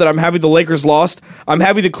so that I'm happy the Lakers lost, I'm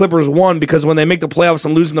happy the Clippers won because when they make the playoffs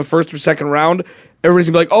and lose in the first or second round, everybody's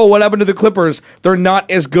going to be like, oh, what happened to the Clippers? They're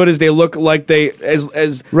not as good as they look like they're not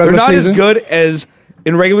as good as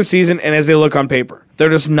in regular season and as they look on paper. They're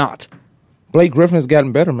just not. Blake Griffin has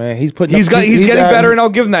gotten better, man. He's getting better, and I'll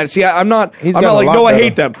give him that. See, I'm not like, no, I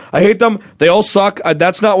hate them. I hate them. They all suck.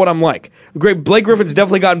 That's not what I'm like. Great, Blake Griffin's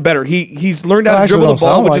definitely gotten better. He's learned how to dribble the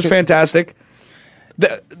ball, which is fantastic.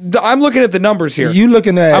 I'm looking at the numbers here. I'm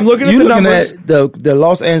looking at the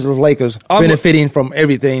Los Angeles Lakers benefiting from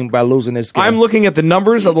everything by losing this game. I'm looking at the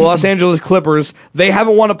numbers of the Los Angeles Clippers. They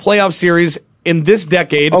haven't won a playoff series in this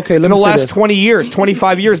decade. Okay, in the last 20 years,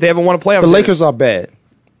 25 years, they haven't won a playoff series. The Lakers are bad.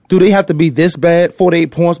 Do they have to be this bad,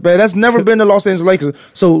 48 points bad? That's never been the Los Angeles Lakers.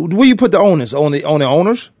 So where you put the onus? On the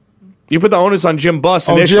owners? You put the onus on Jim Buss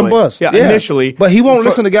initially. On Jim Buss. Yeah, initially. But he won't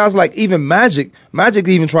listen to guys like even Magic. Magic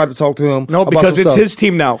even tried to talk to him. No, because it's his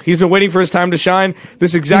team now. He's been waiting for his time to shine.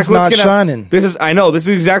 This is exactly what's going to happen. This is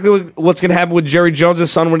exactly what's going to happen with Jerry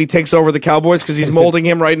Jones' son when he takes over the Cowboys because he's molding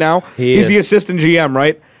him right now. He's the assistant GM,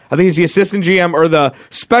 right? I think he's the assistant GM or the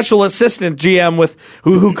special assistant GM with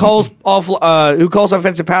who calls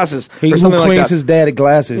offensive passes or something like that. Who cleans his daddy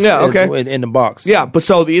glasses? Yeah, okay. In the box. Yeah, but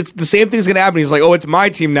so it's the same thing's gonna happen. He's like, oh, it's my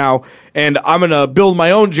team now, and I'm gonna build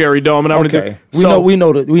my own Jerry Dome, and I'm gonna do. We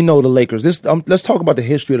know the Lakers. Let's talk about the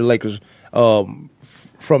history of the Lakers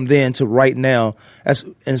from then to right now.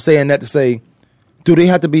 And saying that to say, do they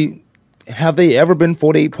have to be? Have they ever been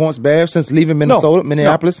 48 points bad since leaving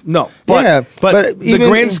Minneapolis? No. But the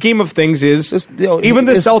grand scheme of things is even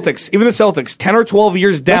the Celtics, 10 or 12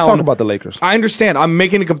 years down. Let's talk about the Lakers. I understand. I'm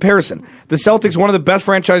making a comparison. The Celtics, one of the best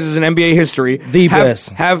franchises in NBA history. The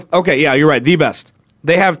best. You're right. The best.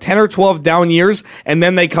 They have 10 or 12 down years, and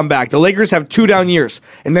then they come back. The Lakers have 2 down years,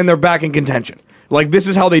 and then they're back in contention. Like, this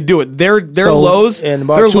is how they do it. Their lows in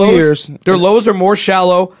about 2 years. Their lows are more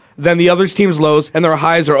shallow than the other team's lows, and their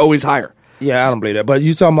highs are always higher. Yeah, I don't believe that. But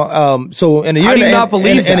you talking about so in a year How do you and not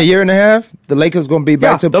believe in a that? year and a half, the Lakers going to be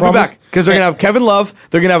back to they'll promise? be back because they're going to have Kevin Love.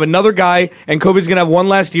 They're going to have another guy, and Kobe's going to have one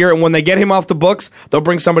last year. And when they get him off the books, they'll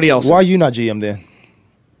bring somebody else. Why are you not GM then?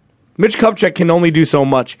 Mitch Kupchak can only do so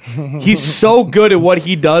much. He's so good at what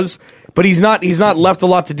he does, but he's not left a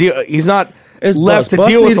lot to deal. He's not left to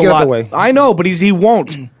deal with a lot. I know, but he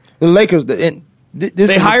won't. The Lakers.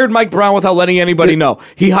 They hired Mike Brown without letting anybody know.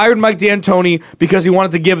 He hired Mike D'Antoni because he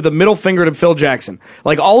wanted to give the middle finger to Phil Jackson.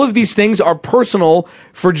 Like, all of these things are personal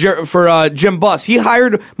for Jim Buss. He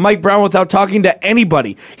hired Mike Brown without talking to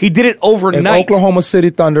anybody. He did it overnight. If Oklahoma City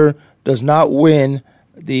Thunder does not win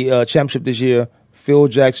the championship this year, Phil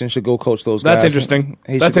Jackson should go coach those guys. That's interesting.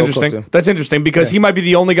 That's That's interesting because he might be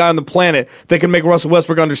the only guy on the planet that can make Russell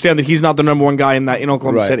Westbrook understand that he's not the number one guy in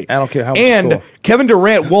Oklahoma City. I don't care how much And score. Kevin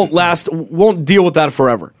Durant won't deal with that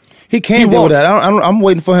forever. He can't deal with that. I'm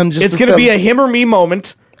waiting for him. It's going to be a him or me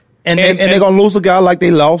moment. And they're going to lose a guy like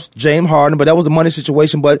they lost, James Harden, but that was a money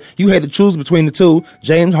situation. But you had to choose between the two,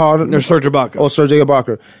 James Harden or Serge Ibaka. Or Serge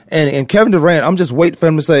Ibaka. And Kevin Durant, I'm just waiting for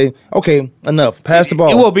him to say, okay, enough, pass the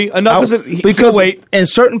ball. It will be. Enough because wait. In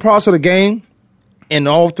certain parts of the game, in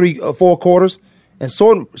all 3 or 4 quarters, in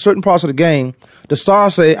certain parts of the game, the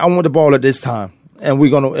stars say, I want the ball at this time. And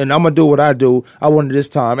I'm gonna do what I do. I want it this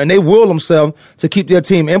time, and they will themselves to keep their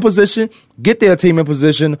team in position, get their team in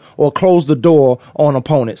position, or close the door on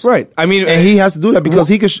opponents. Right. I mean, and he has to do that because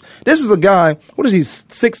he could. This is a guy. What is he?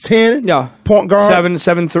 6'10"? Yeah. Point guard.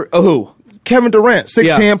 7'3". Oh, who? Kevin Durant.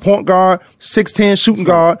 6'10", point guard. 6'10", shooting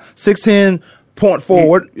guard. 6'10", point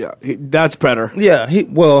forward. That's better. Yeah.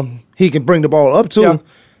 He can bring the ball up too. Yeah.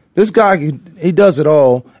 This guy, he does it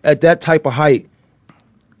all at that type of height,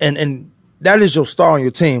 and. That is your star on your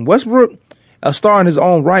team. Westbrook, a star in his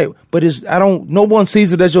own right, but no one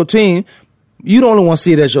sees it as your team. You the only one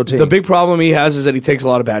see it as your team. The big problem he has is that he takes a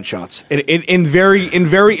lot of bad shots. In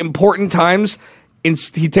very important times,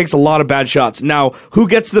 he takes a lot of bad shots. Now, who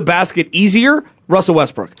gets the basket easier? Russell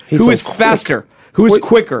Westbrook. Who is faster? Who is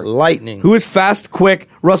quicker? Lightning. Who is fast, quick?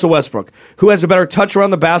 Russell Westbrook. Who has a better touch around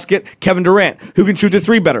the basket? Kevin Durant. Who can shoot the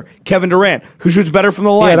 3 better? Kevin Durant. Who shoots better from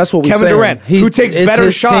the line? Yeah, that's what we're Kevin saying. Durant. Who takes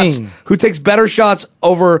better shots? Team. Who takes better shots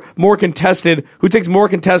over more contested? Who takes more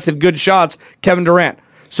contested good shots? Kevin Durant.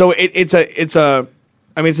 So it's a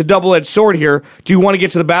double-edged sword here. Do you want to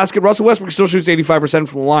get to the basket? Russell Westbrook still shoots 85%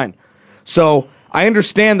 from the line. So I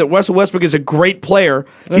understand that Russell Westbrook is a great player.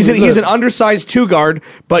 He's an undersized 2 guard,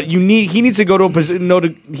 but he needs to go to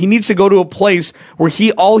a place where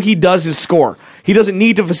all he does is score. He doesn't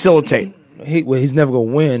need to facilitate. He's never going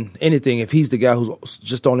to win anything if he's the guy who's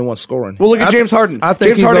just the only one scoring. Well, look at James Harden. I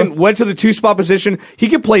think James Harden went to the 2-spot position. He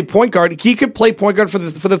could play point guard. He could play point guard for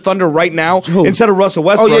the Thunder right now instead of Russell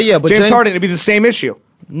Westbrook. Oh yeah, but James Harden, it'd be the same issue.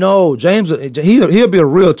 No, James, he'll be a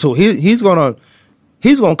real tool. He's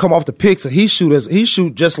gonna come off the picks. He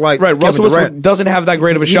shoot just like Kevin Russell Durant. Westbrook doesn't have that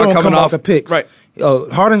great of a shot coming off the picks. Right.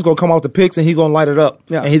 Harden's gonna come off the picks and he's gonna light it up.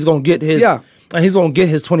 Yeah. And he's gonna get his. Yeah. And he's gonna get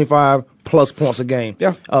his 25 plus points a game.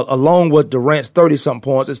 Yeah. Along with Durant's 30-something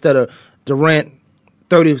points instead of Durant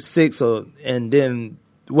 36 and then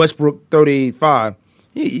Westbrook 35.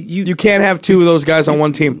 You can't have 2 of those guys on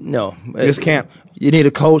one team. No, you just can't. You need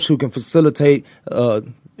a coach who can facilitate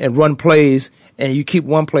and run plays, and you keep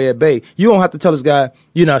one play at bay. You don't have to tell this guy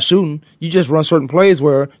you're not shooting. You just run certain plays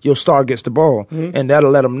where your star gets the ball, and that'll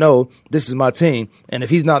let him know this is my team. And if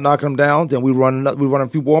he's not knocking him down, then we run a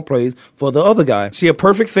few more plays for the other guy. See, a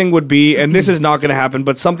perfect thing would be, and this is not going to happen,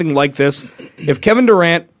 but something like this: if Kevin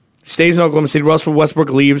Durant stays in Oklahoma City, Russell Westbrook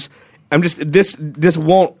leaves. This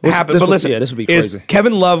won't happen. But listen, this would be crazy. Is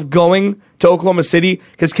Kevin Love going to Oklahoma City?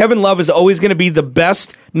 Because Kevin Love is always going to be the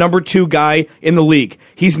best number 2 guy in the league.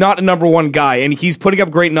 He's not a number 1 guy, and he's putting up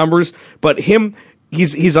great numbers. But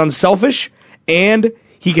he's unselfish, and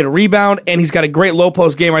he can rebound, and he's got a great low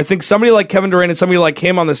post game. I think somebody like Kevin Durant and somebody like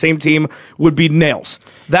him on the same team would be nails.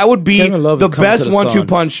 That would be the best 1-2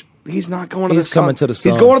 punch. He's not going to the Suns. He's coming to the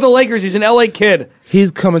Suns. He's going to the Lakers. He's an LA kid.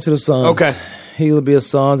 He's coming to the Suns. Okay. He'll be a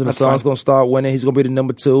Suns, and the Suns going to start winning. He's going to be the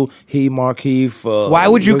number 2. Markieff. Why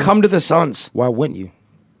would you come to the Suns? Why wouldn't you?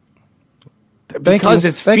 Because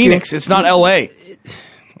it's Phoenix. It's not L.A.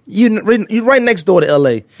 You're right next door to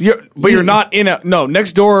L.A. You're not in a... No,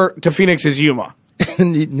 next door to Phoenix is Yuma.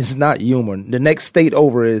 It's not Yuma. The next state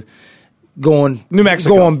over is going... New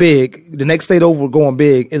Mexico. Going big. The next state over going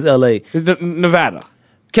big is L.A. Nevada.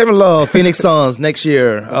 Kevin Love, Phoenix Suns, next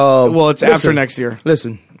year. Well, it's after next year.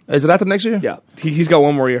 Listen. Is it after next year? Yeah. He's got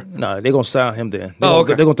one more year. No, they're going to sign him then.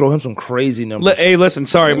 Okay. They're going to throw him some crazy numbers. Hey, listen,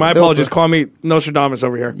 sorry. My apologies. Kwamie Nostradamus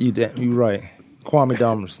over here. You're right. Kwamie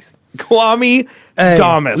Damas. Kwamie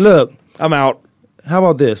Damas. Look. I'm out. How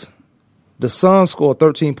about this? The Suns scored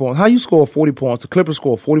 13 points. How you score 40 points? The Clippers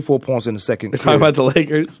scored 44 points in the second You're talking period. about the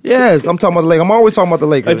Lakers? Yes, I'm talking about the Lakers. I'm always talking about the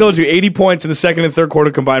Lakers. I told you 80 points in the second and third quarter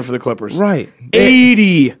combined for the Clippers. Right.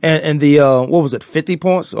 80. And the, what was it, 50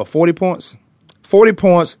 points or 40 points? 40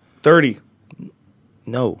 points. 30.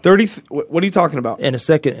 No. 30. What are you talking about? In the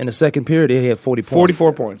second period, they had 40 points.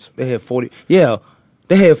 44 points. They had 40. Yeah,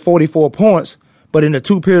 they had 44 points, but in the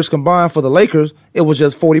two periods combined for the Lakers, it was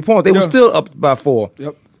just 40 points. They were still up by 4.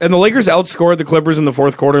 Yep. And the Lakers outscored the Clippers in the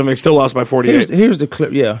fourth quarter, and they still lost by 48. Here's the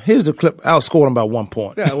clip. Yeah, here's the clip. Outscored them by 1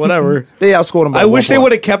 point. Yeah, whatever. They outscored them by 1 point. I wish they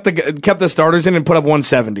would have kept the starters in and put up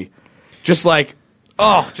 170. Just like,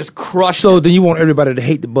 just crushed. So then you want everybody to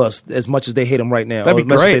hate the bus as much as they hate him right now. That'd be as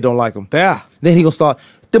much great. as they don't like him. Yeah. Then he gonna start.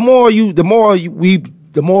 The more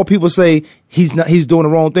people say he's doing the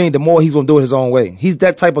wrong thing, the more he's gonna do it his own way. He's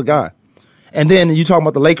that type of guy. And then you talking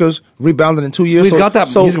about the Lakers rebounding in 2 years. He's got that.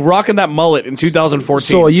 He's rocking that mullet in 2014.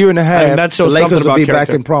 So a year and a half, and that shows the Lakers something will about be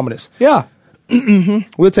character. back in prominence. Yeah.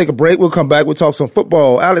 We'll take a break. We'll come back. We'll talk some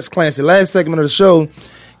football. Alex Clancy, last segment of the show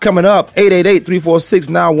coming up.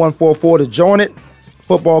 888-346-9144 to join it.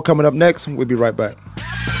 Football coming up next. We'll be right back.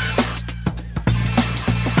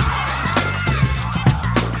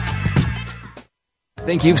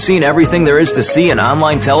 Think you've seen everything there is to see in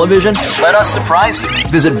online television? Let us surprise you.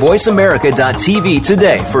 Visit voiceamerica.tv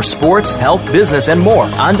today for sports, health, business, and more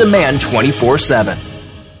on demand 24/7.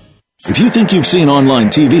 If you think you've seen online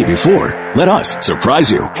TV before, let us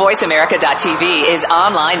surprise you. VoiceAmerica.tv is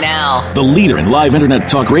online now. The leader in live internet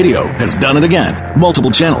talk radio has done it again. Multiple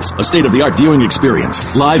channels, a state-of-the-art viewing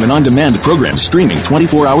experience, live and on-demand programs streaming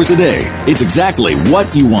 24 hours a day. It's exactly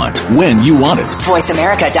what you want, when you want it.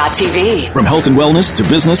 VoiceAmerica.tv. From health and wellness to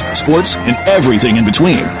business, sports, and everything in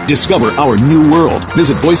between. Discover our new world.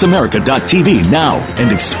 Visit VoiceAmerica.tv now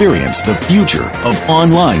and experience the future of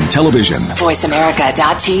online television.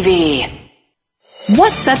 VoiceAmerica.tv.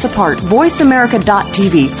 What sets apart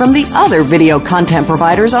VoiceAmerica.tv from the other video content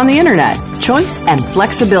providers on the Internet? Choice and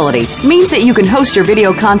flexibility means that you can host your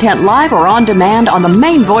video content live or on demand on the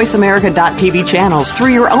main VoiceAmerica.tv channels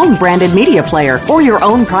through your own branded media player or your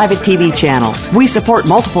own private TV channel. We support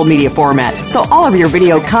multiple media formats, so all of your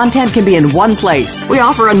video content can be in one place. We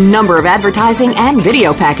offer a number of advertising and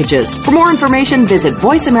video packages. For more information, visit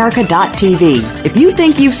VoiceAmerica.tv. If you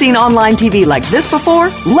think you've seen online TV like this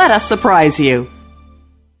before, let us surprise you.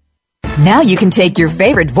 Now you can take your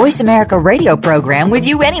favorite Voice America radio program with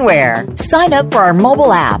you anywhere. Sign up for our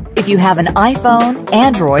mobile app if you have an iPhone,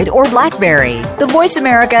 Android, or BlackBerry. The Voice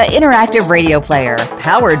America Interactive Radio Player,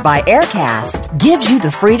 powered by Aircast, gives you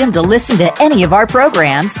the freedom to listen to any of our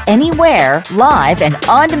programs, anywhere, live and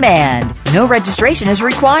on demand. No registration is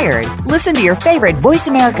required. Listen to your favorite Voice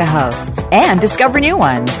America hosts and discover new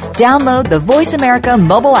ones. Download the Voice America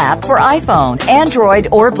mobile app for iPhone, Android,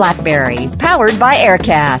 or BlackBerry, powered by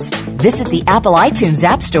Aircast. Visit the Apple iTunes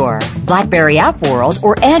App Store, BlackBerry App World,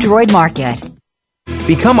 or Android Market.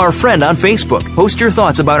 Become our friend on Facebook. Post your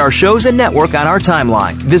thoughts about our shows and network on our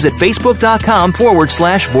timeline. Visit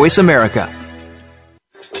Facebook.com/Voice America.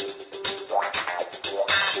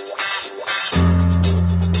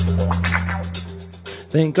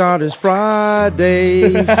 Thank God it's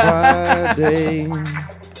Friday, Friday.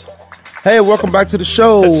 Hey, welcome back to the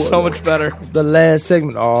show. That's so much better. The last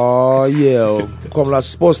segment. Oh, yeah. Kwamie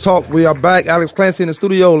Sports Talk. We are back. Alex Clancy in the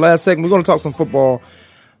studio. Last segment. We're going to talk some football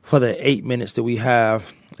for the 8 minutes that we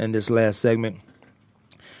have in this last segment.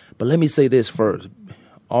 But let me say this first.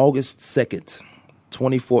 August 2nd,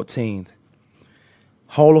 2014,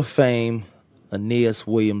 Hall of Fame, Aeneas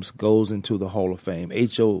Williams goes into the Hall of Fame.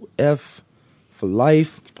 HOF for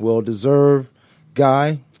life, well-deserved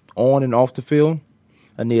guy on and off the field.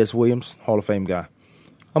 Aeneas Williams, Hall of Fame guy,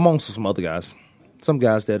 amongst some other guys. Some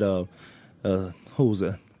guys that, who was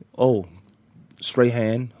it? Oh,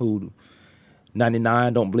 Strahan, who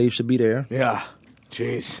 99 don't believe should be there. Yeah,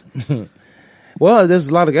 jeez. Well, there's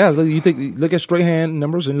a lot of guys. Look at Strahan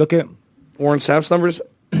numbers and look at Warren Sapp's numbers.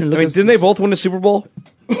 Didn't they both win the Super Bowl?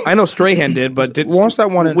 I know Strahan did, but did Warren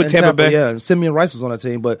Sapp won with in Tampa Bay? Yeah, Simeon Rice was on the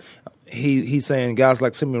team, but he's saying guys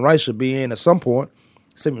like Simeon Rice should be in at some point.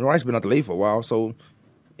 Simeon Rice been out the league for a while, so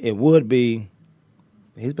it would be.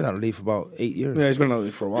 He's been out of the league for about 8 years. Yeah, he's been out of the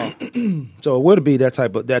league for a while. So it would be that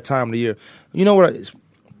time of the year. You know what?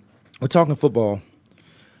 We're talking football.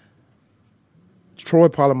 Troy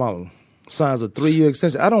Polamalu signs a 3-year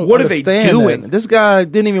extension. I don't understand What are they doing? that. This guy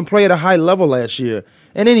didn't even play at a high level last year,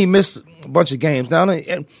 and then he missed a bunch of games. Now,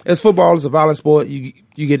 as football is a violent sport, you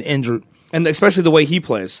get injured. And especially the way he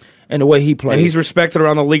plays. And the way he plays. And he's respected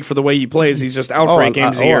around the league for the way he plays. He's just out for 8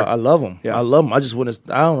 games a year. I love him. Yeah. I love him. I just want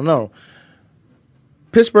to, I don't know.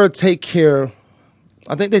 Pittsburgh take care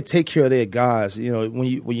I think they take care of their guys. You know,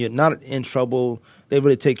 when you're not in trouble, they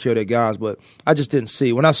really take care of their guys. But I just didn't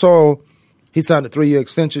see. When I saw he signed a 3-year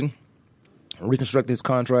extension, reconstructed his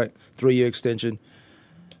contract, 3-year extension,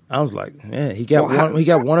 I was like, man, he got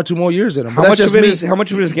one or two more years in him. How much of it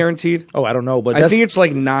is guaranteed? Oh, I don't know, but I think it's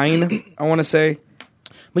like 9. I want to say.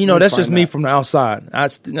 But that's just me from the outside. I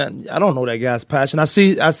don't know that guy's passion. I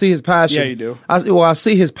see his passion. Yeah, you do. I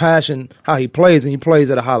see his passion, how he plays, and he plays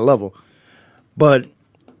at a high level. But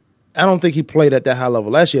I don't think he played at that high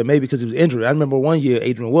level last year, maybe because he was injured. I remember one year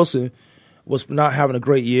Adrian Wilson was not having a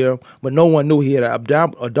great year, but no one knew he had an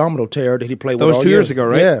abdominal tear that he played with. That was all 2 year. years ago,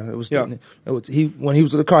 right? Yeah, it was. Yeah. When he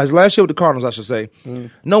was with the Cardinals, his last year with the Cardinals, I should say.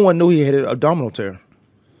 No one knew he had an abdominal tear.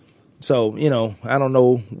 So I don't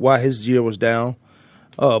know why his year was down,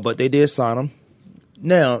 but they did sign him.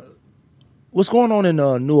 Now, what's going on in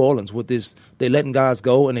New Orleans with this? They letting guys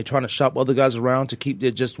go and they trying to shop other guys around to keep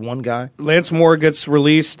their just one guy. Lance Moore gets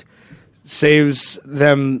released, saves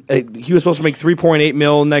them. He was supposed to make $3.8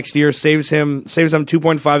 million next year. Saves them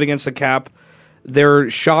 $2.5 against the cap. They're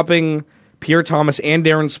shopping Pierre Thomas and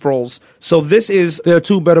Darren Sproles. So there are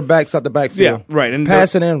two better backs out the backfield. Yeah, right, and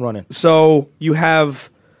passing and running. So you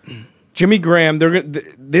have Jimmy Graham.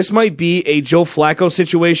 This might be a Joe Flacco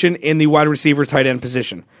situation in the wide receiver tight end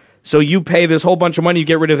position. So you pay this whole bunch of money, you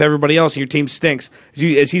get rid of everybody else, and your team stinks.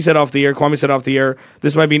 As he said off the air, Kwamie said off the air,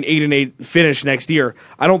 this might be an 8-8 finish next year.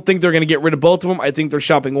 I don't think they're going to get rid of both of them. I think they're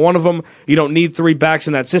shopping one of them. You don't need 3 backs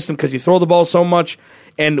in that system because you throw the ball so much.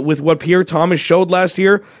 And with what Pierre Thomas showed last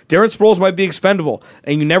year, Darren Sproles might be expendable.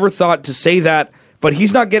 And you never thought to say that, but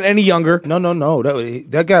he's not getting any younger. No.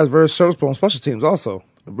 That guy's very serviceable on special teams also.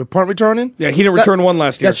 Punt returning? Yeah, he didn't return one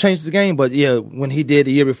last year. That changed the game, but yeah, when he did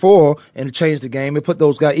the year before, and it changed the game, it put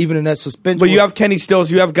those guys even in that suspension. But you have Kenny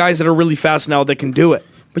Stills, you have guys that are really fast now that can do it.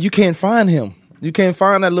 But you can't find him. You can't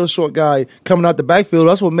find that little short guy coming out the backfield.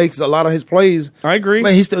 That's what makes a lot of his plays. I agree.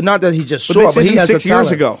 Man, he's still not that he's just short, but he has 6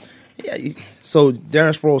 years ago. Yeah, so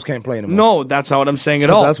Darren Sproles can't play anymore. No, that's not what I'm saying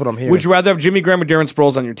at all. That's what I'm hearing. Would you rather have Jimmy Graham or Darren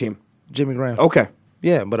Sproles on your team? Jimmy Graham. Okay.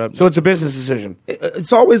 Yeah, but so it's a business decision.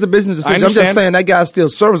 It's always a business decision. I'm just saying that guy's still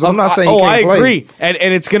serviceable. I'm not saying he can't play. I agree, and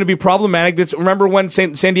it's going to be problematic. Remember when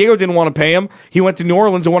San Diego didn't want to pay him? He went to New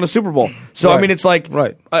Orleans and won a Super Bowl. So right. I mean, it's like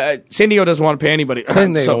San Diego doesn't want to pay anybody.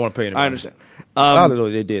 San Diego don't want to pay anybody. I understand.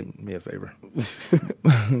 They did me a favor.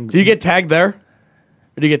 Do you get tagged there,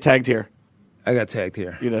 or do you get tagged here? I got tagged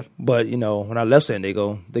here. You did, but when I left San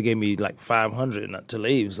Diego, they gave me like $500 to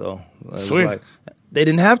leave. So it was sweet. They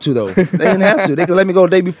didn't have to, though. They didn't have to. They could let me go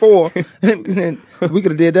the day before. We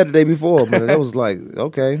could have did that the day before. But it was like,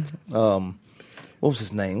 okay. What was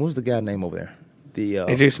his name? What was the guy's name over there?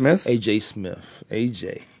 A.J. Smith? A.J. Smith.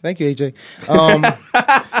 A.J. Thank you, A.J.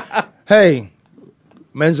 Hey,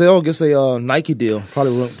 Manziel gets a Nike deal.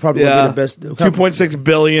 Probably will be the best. $2.6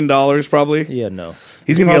 billion, probably. Yeah, no.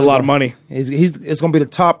 He's going to get a lot of money. It's going to be the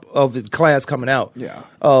top of the class coming out. Yeah.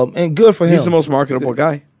 And good for him. He's the most marketable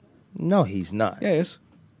guy. No, he's not. Yeah, he is.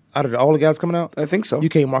 Out of all the guys coming out? I think so. You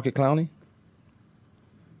can't market Clowney?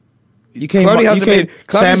 You can't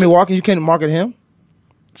Sammy Watkins, you can't market him?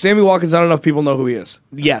 Sammy Watkins, not enough people know who he is.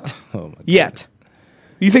 Yet. Yet.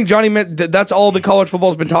 You think Johnny that's all the college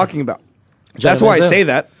football's been talking about. That's why I say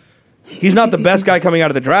that. He's not the best guy coming out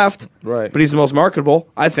of the draft. Right. But he's the most marketable,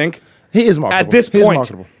 I think. He is marketable. At this point,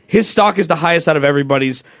 his stock is the highest out of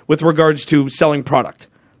everybody's with regards to selling product.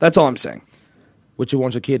 That's all I'm saying. Would you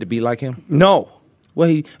want your kid to be like him? No.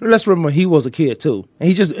 Well, let's remember he was a kid too,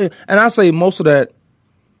 and I say most of that.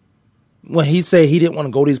 When he said he didn't want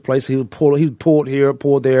to go to these places, he pulled here,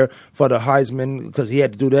 pulled there for the Heisman because he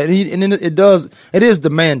had to do that, and then it is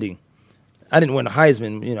demanding. I didn't win the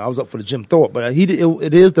Heisman, I was up for the Jim Thorpe, but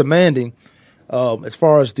it is demanding as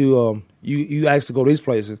far as you ask to go to these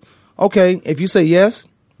places. Okay, if you say yes,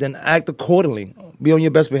 then act accordingly. Be on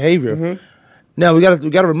your best behavior. Mm-hmm. Now we got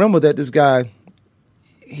to remember that this guy.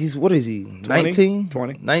 He's, what is he, 19?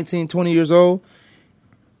 20 years old?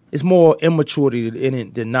 It's more immaturity in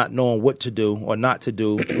it than not knowing what to do or not to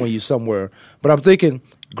do when you're somewhere. But I'm thinking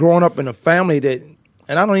growing up in a family that,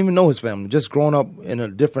 and I don't even know his family, just growing up in a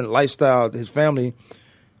different lifestyle, his family,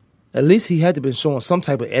 at least he had to be showing some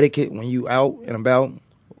type of etiquette when you out and about.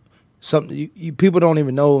 Something people don't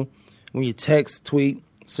even know when you text, tweet,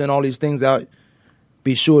 send all these things out.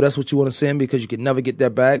 Be sure that's what you want to send because you can never get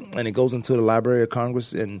that back, and it goes into the Library of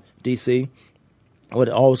Congress in D.C. Well,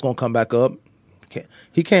 it's always going to come back up.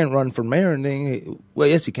 He can't run for mayor and then. Well,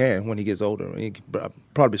 yes, he can when he gets older. He can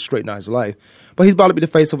probably straighten out his life, but he's about to be the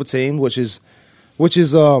face of a team, which is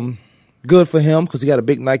good for him because he got a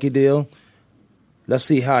big Nike deal. Let's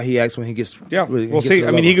see how he acts when he gets. Yeah, we'll see. I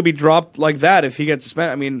mean, he could be dropped like that if he gets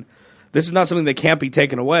suspended. I mean, This is not something that can't be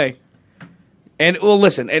taken away. And, well,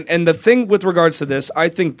 listen, and the thing with regards to this, I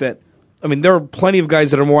think that, I mean, there are plenty of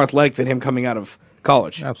guys that are more athletic than him coming out of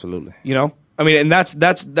college. Absolutely. You know? I mean, and that's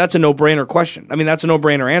a no-brainer question. I mean, that's a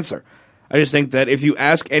no-brainer answer. I just think that if you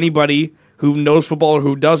ask anybody who knows football or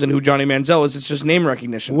who doesn't, who Johnny Manziel is, it's just name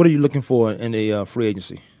recognition. What are you looking for in a free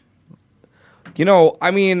agency? You know,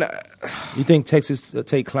 I mean... You think Texas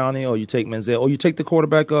take Clowney, or you take Manziel, or you take the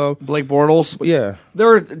quarterback... Blake Bortles? Yeah.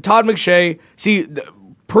 Todd McShay. See,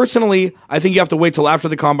 personally, I think you have to wait till after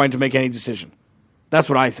the Combine to make any decision. That's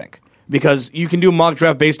what I think. Because you can do mock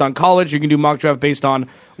draft based on college, you can do mock draft based on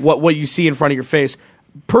what you see in front of your face.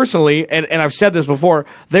 Personally, and I've said this before,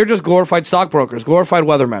 they're just glorified stockbrokers, glorified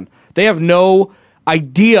weathermen. They have no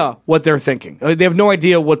idea what they're thinking. They have no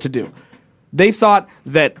idea what to do. They thought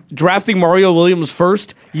that drafting Mario Williams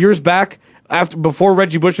first years back, before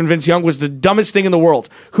Reggie Bush and Vince Young, was the dumbest thing in the world.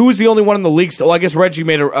 Who was the only one in the league still? Well, I guess Reggie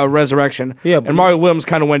made a resurrection, and Mario Williams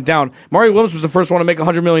kind of went down. Mario Williams was the first one to make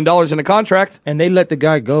 $100 million in a contract. And they let the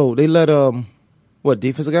guy go. They let,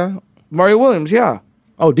 defensive guy? Mario Williams, yeah.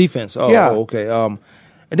 Oh, defense. Oh, yeah. Okay. And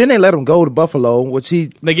then they let him go to Buffalo, which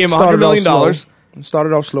they gave him $100 million.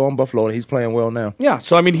 Started off slow in Buffalo, and he's playing well now. Yeah,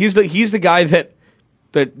 so, I mean, he's the guy that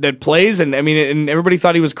plays, and I mean, and everybody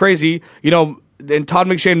thought he was crazy, you know. And Todd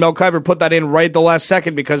McShay and Mel Kiper put that in right at the last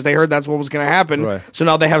second because they heard that's what was going to happen. Right. So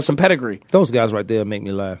now they have some pedigree. Those guys right there make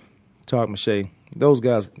me laugh. Todd McShay, those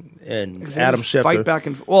guys, and Adam Schefter. Fight back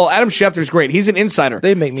and well, Adam Schefter's great. He's an insider.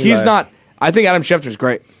 They make me. He's laugh. not. I think Adam Schefter's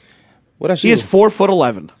great. What else? He is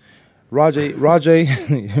 4'11". Rajay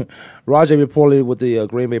reportedly with the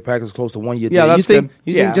Green Bay Packers close to 1 year deal. Yeah, that's good.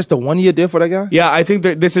 You think just a 1 year deal for that guy? Yeah, I think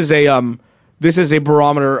that this is a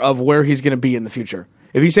barometer of where he's going to be in the future.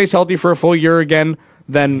 If he stays healthy for a full year again,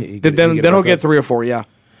 then he'll get 3 or 4. Yeah.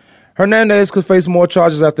 Hernandez could face more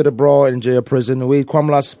charges after the brawl in jail prison. Kwamie,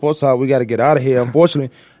 Lassiters Sports Hub, we got to get out of here,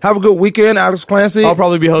 unfortunately. Have a good weekend, Alex Clancy. I'll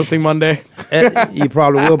probably be hosting Monday. You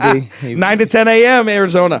probably will be. 9 to 10 a.m.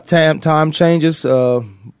 Arizona. Time changes,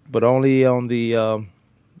 but only on the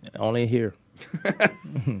only here.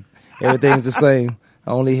 Everything's the same.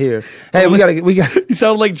 Only here. Hey, we got. You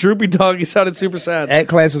sound like Droopy Dog. You sounded super sad. At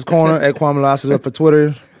Clancy's Corner, at Kwamie Lassiters for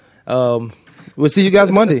Twitter. We'll see you guys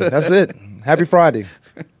Monday. That's it. Happy Friday.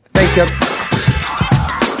 Thanks, Kevin.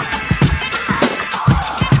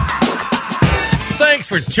 Thanks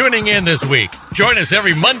for tuning in this week. Join us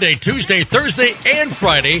every Monday, Tuesday, Thursday, and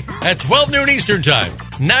Friday at 12 noon Eastern Time,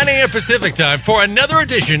 9 a.m. Pacific Time for another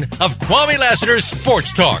edition of Kwamie Lassiter's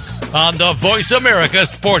Sports Talk on the Voice America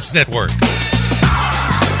Sports Network.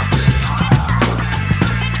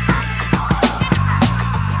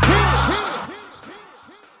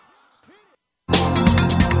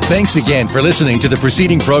 Thanks again for listening to the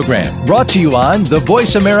preceding program, brought to you on the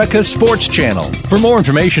Voice America Sports Channel. For more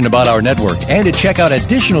information about our network and to check out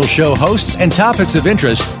additional show hosts and topics of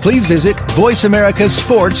interest, please visit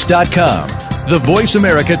voiceamericasports.com. The Voice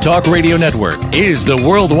America Talk Radio Network is the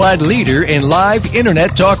worldwide leader in live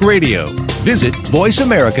Internet talk radio. Visit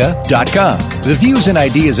voiceamerica.com. The views and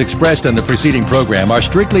ideas expressed on the preceding program are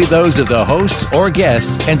strictly those of the hosts or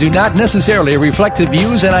guests and do not necessarily reflect the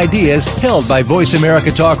views and ideas held by Voice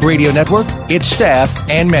America Talk Radio Network, its staff,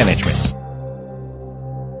 and management.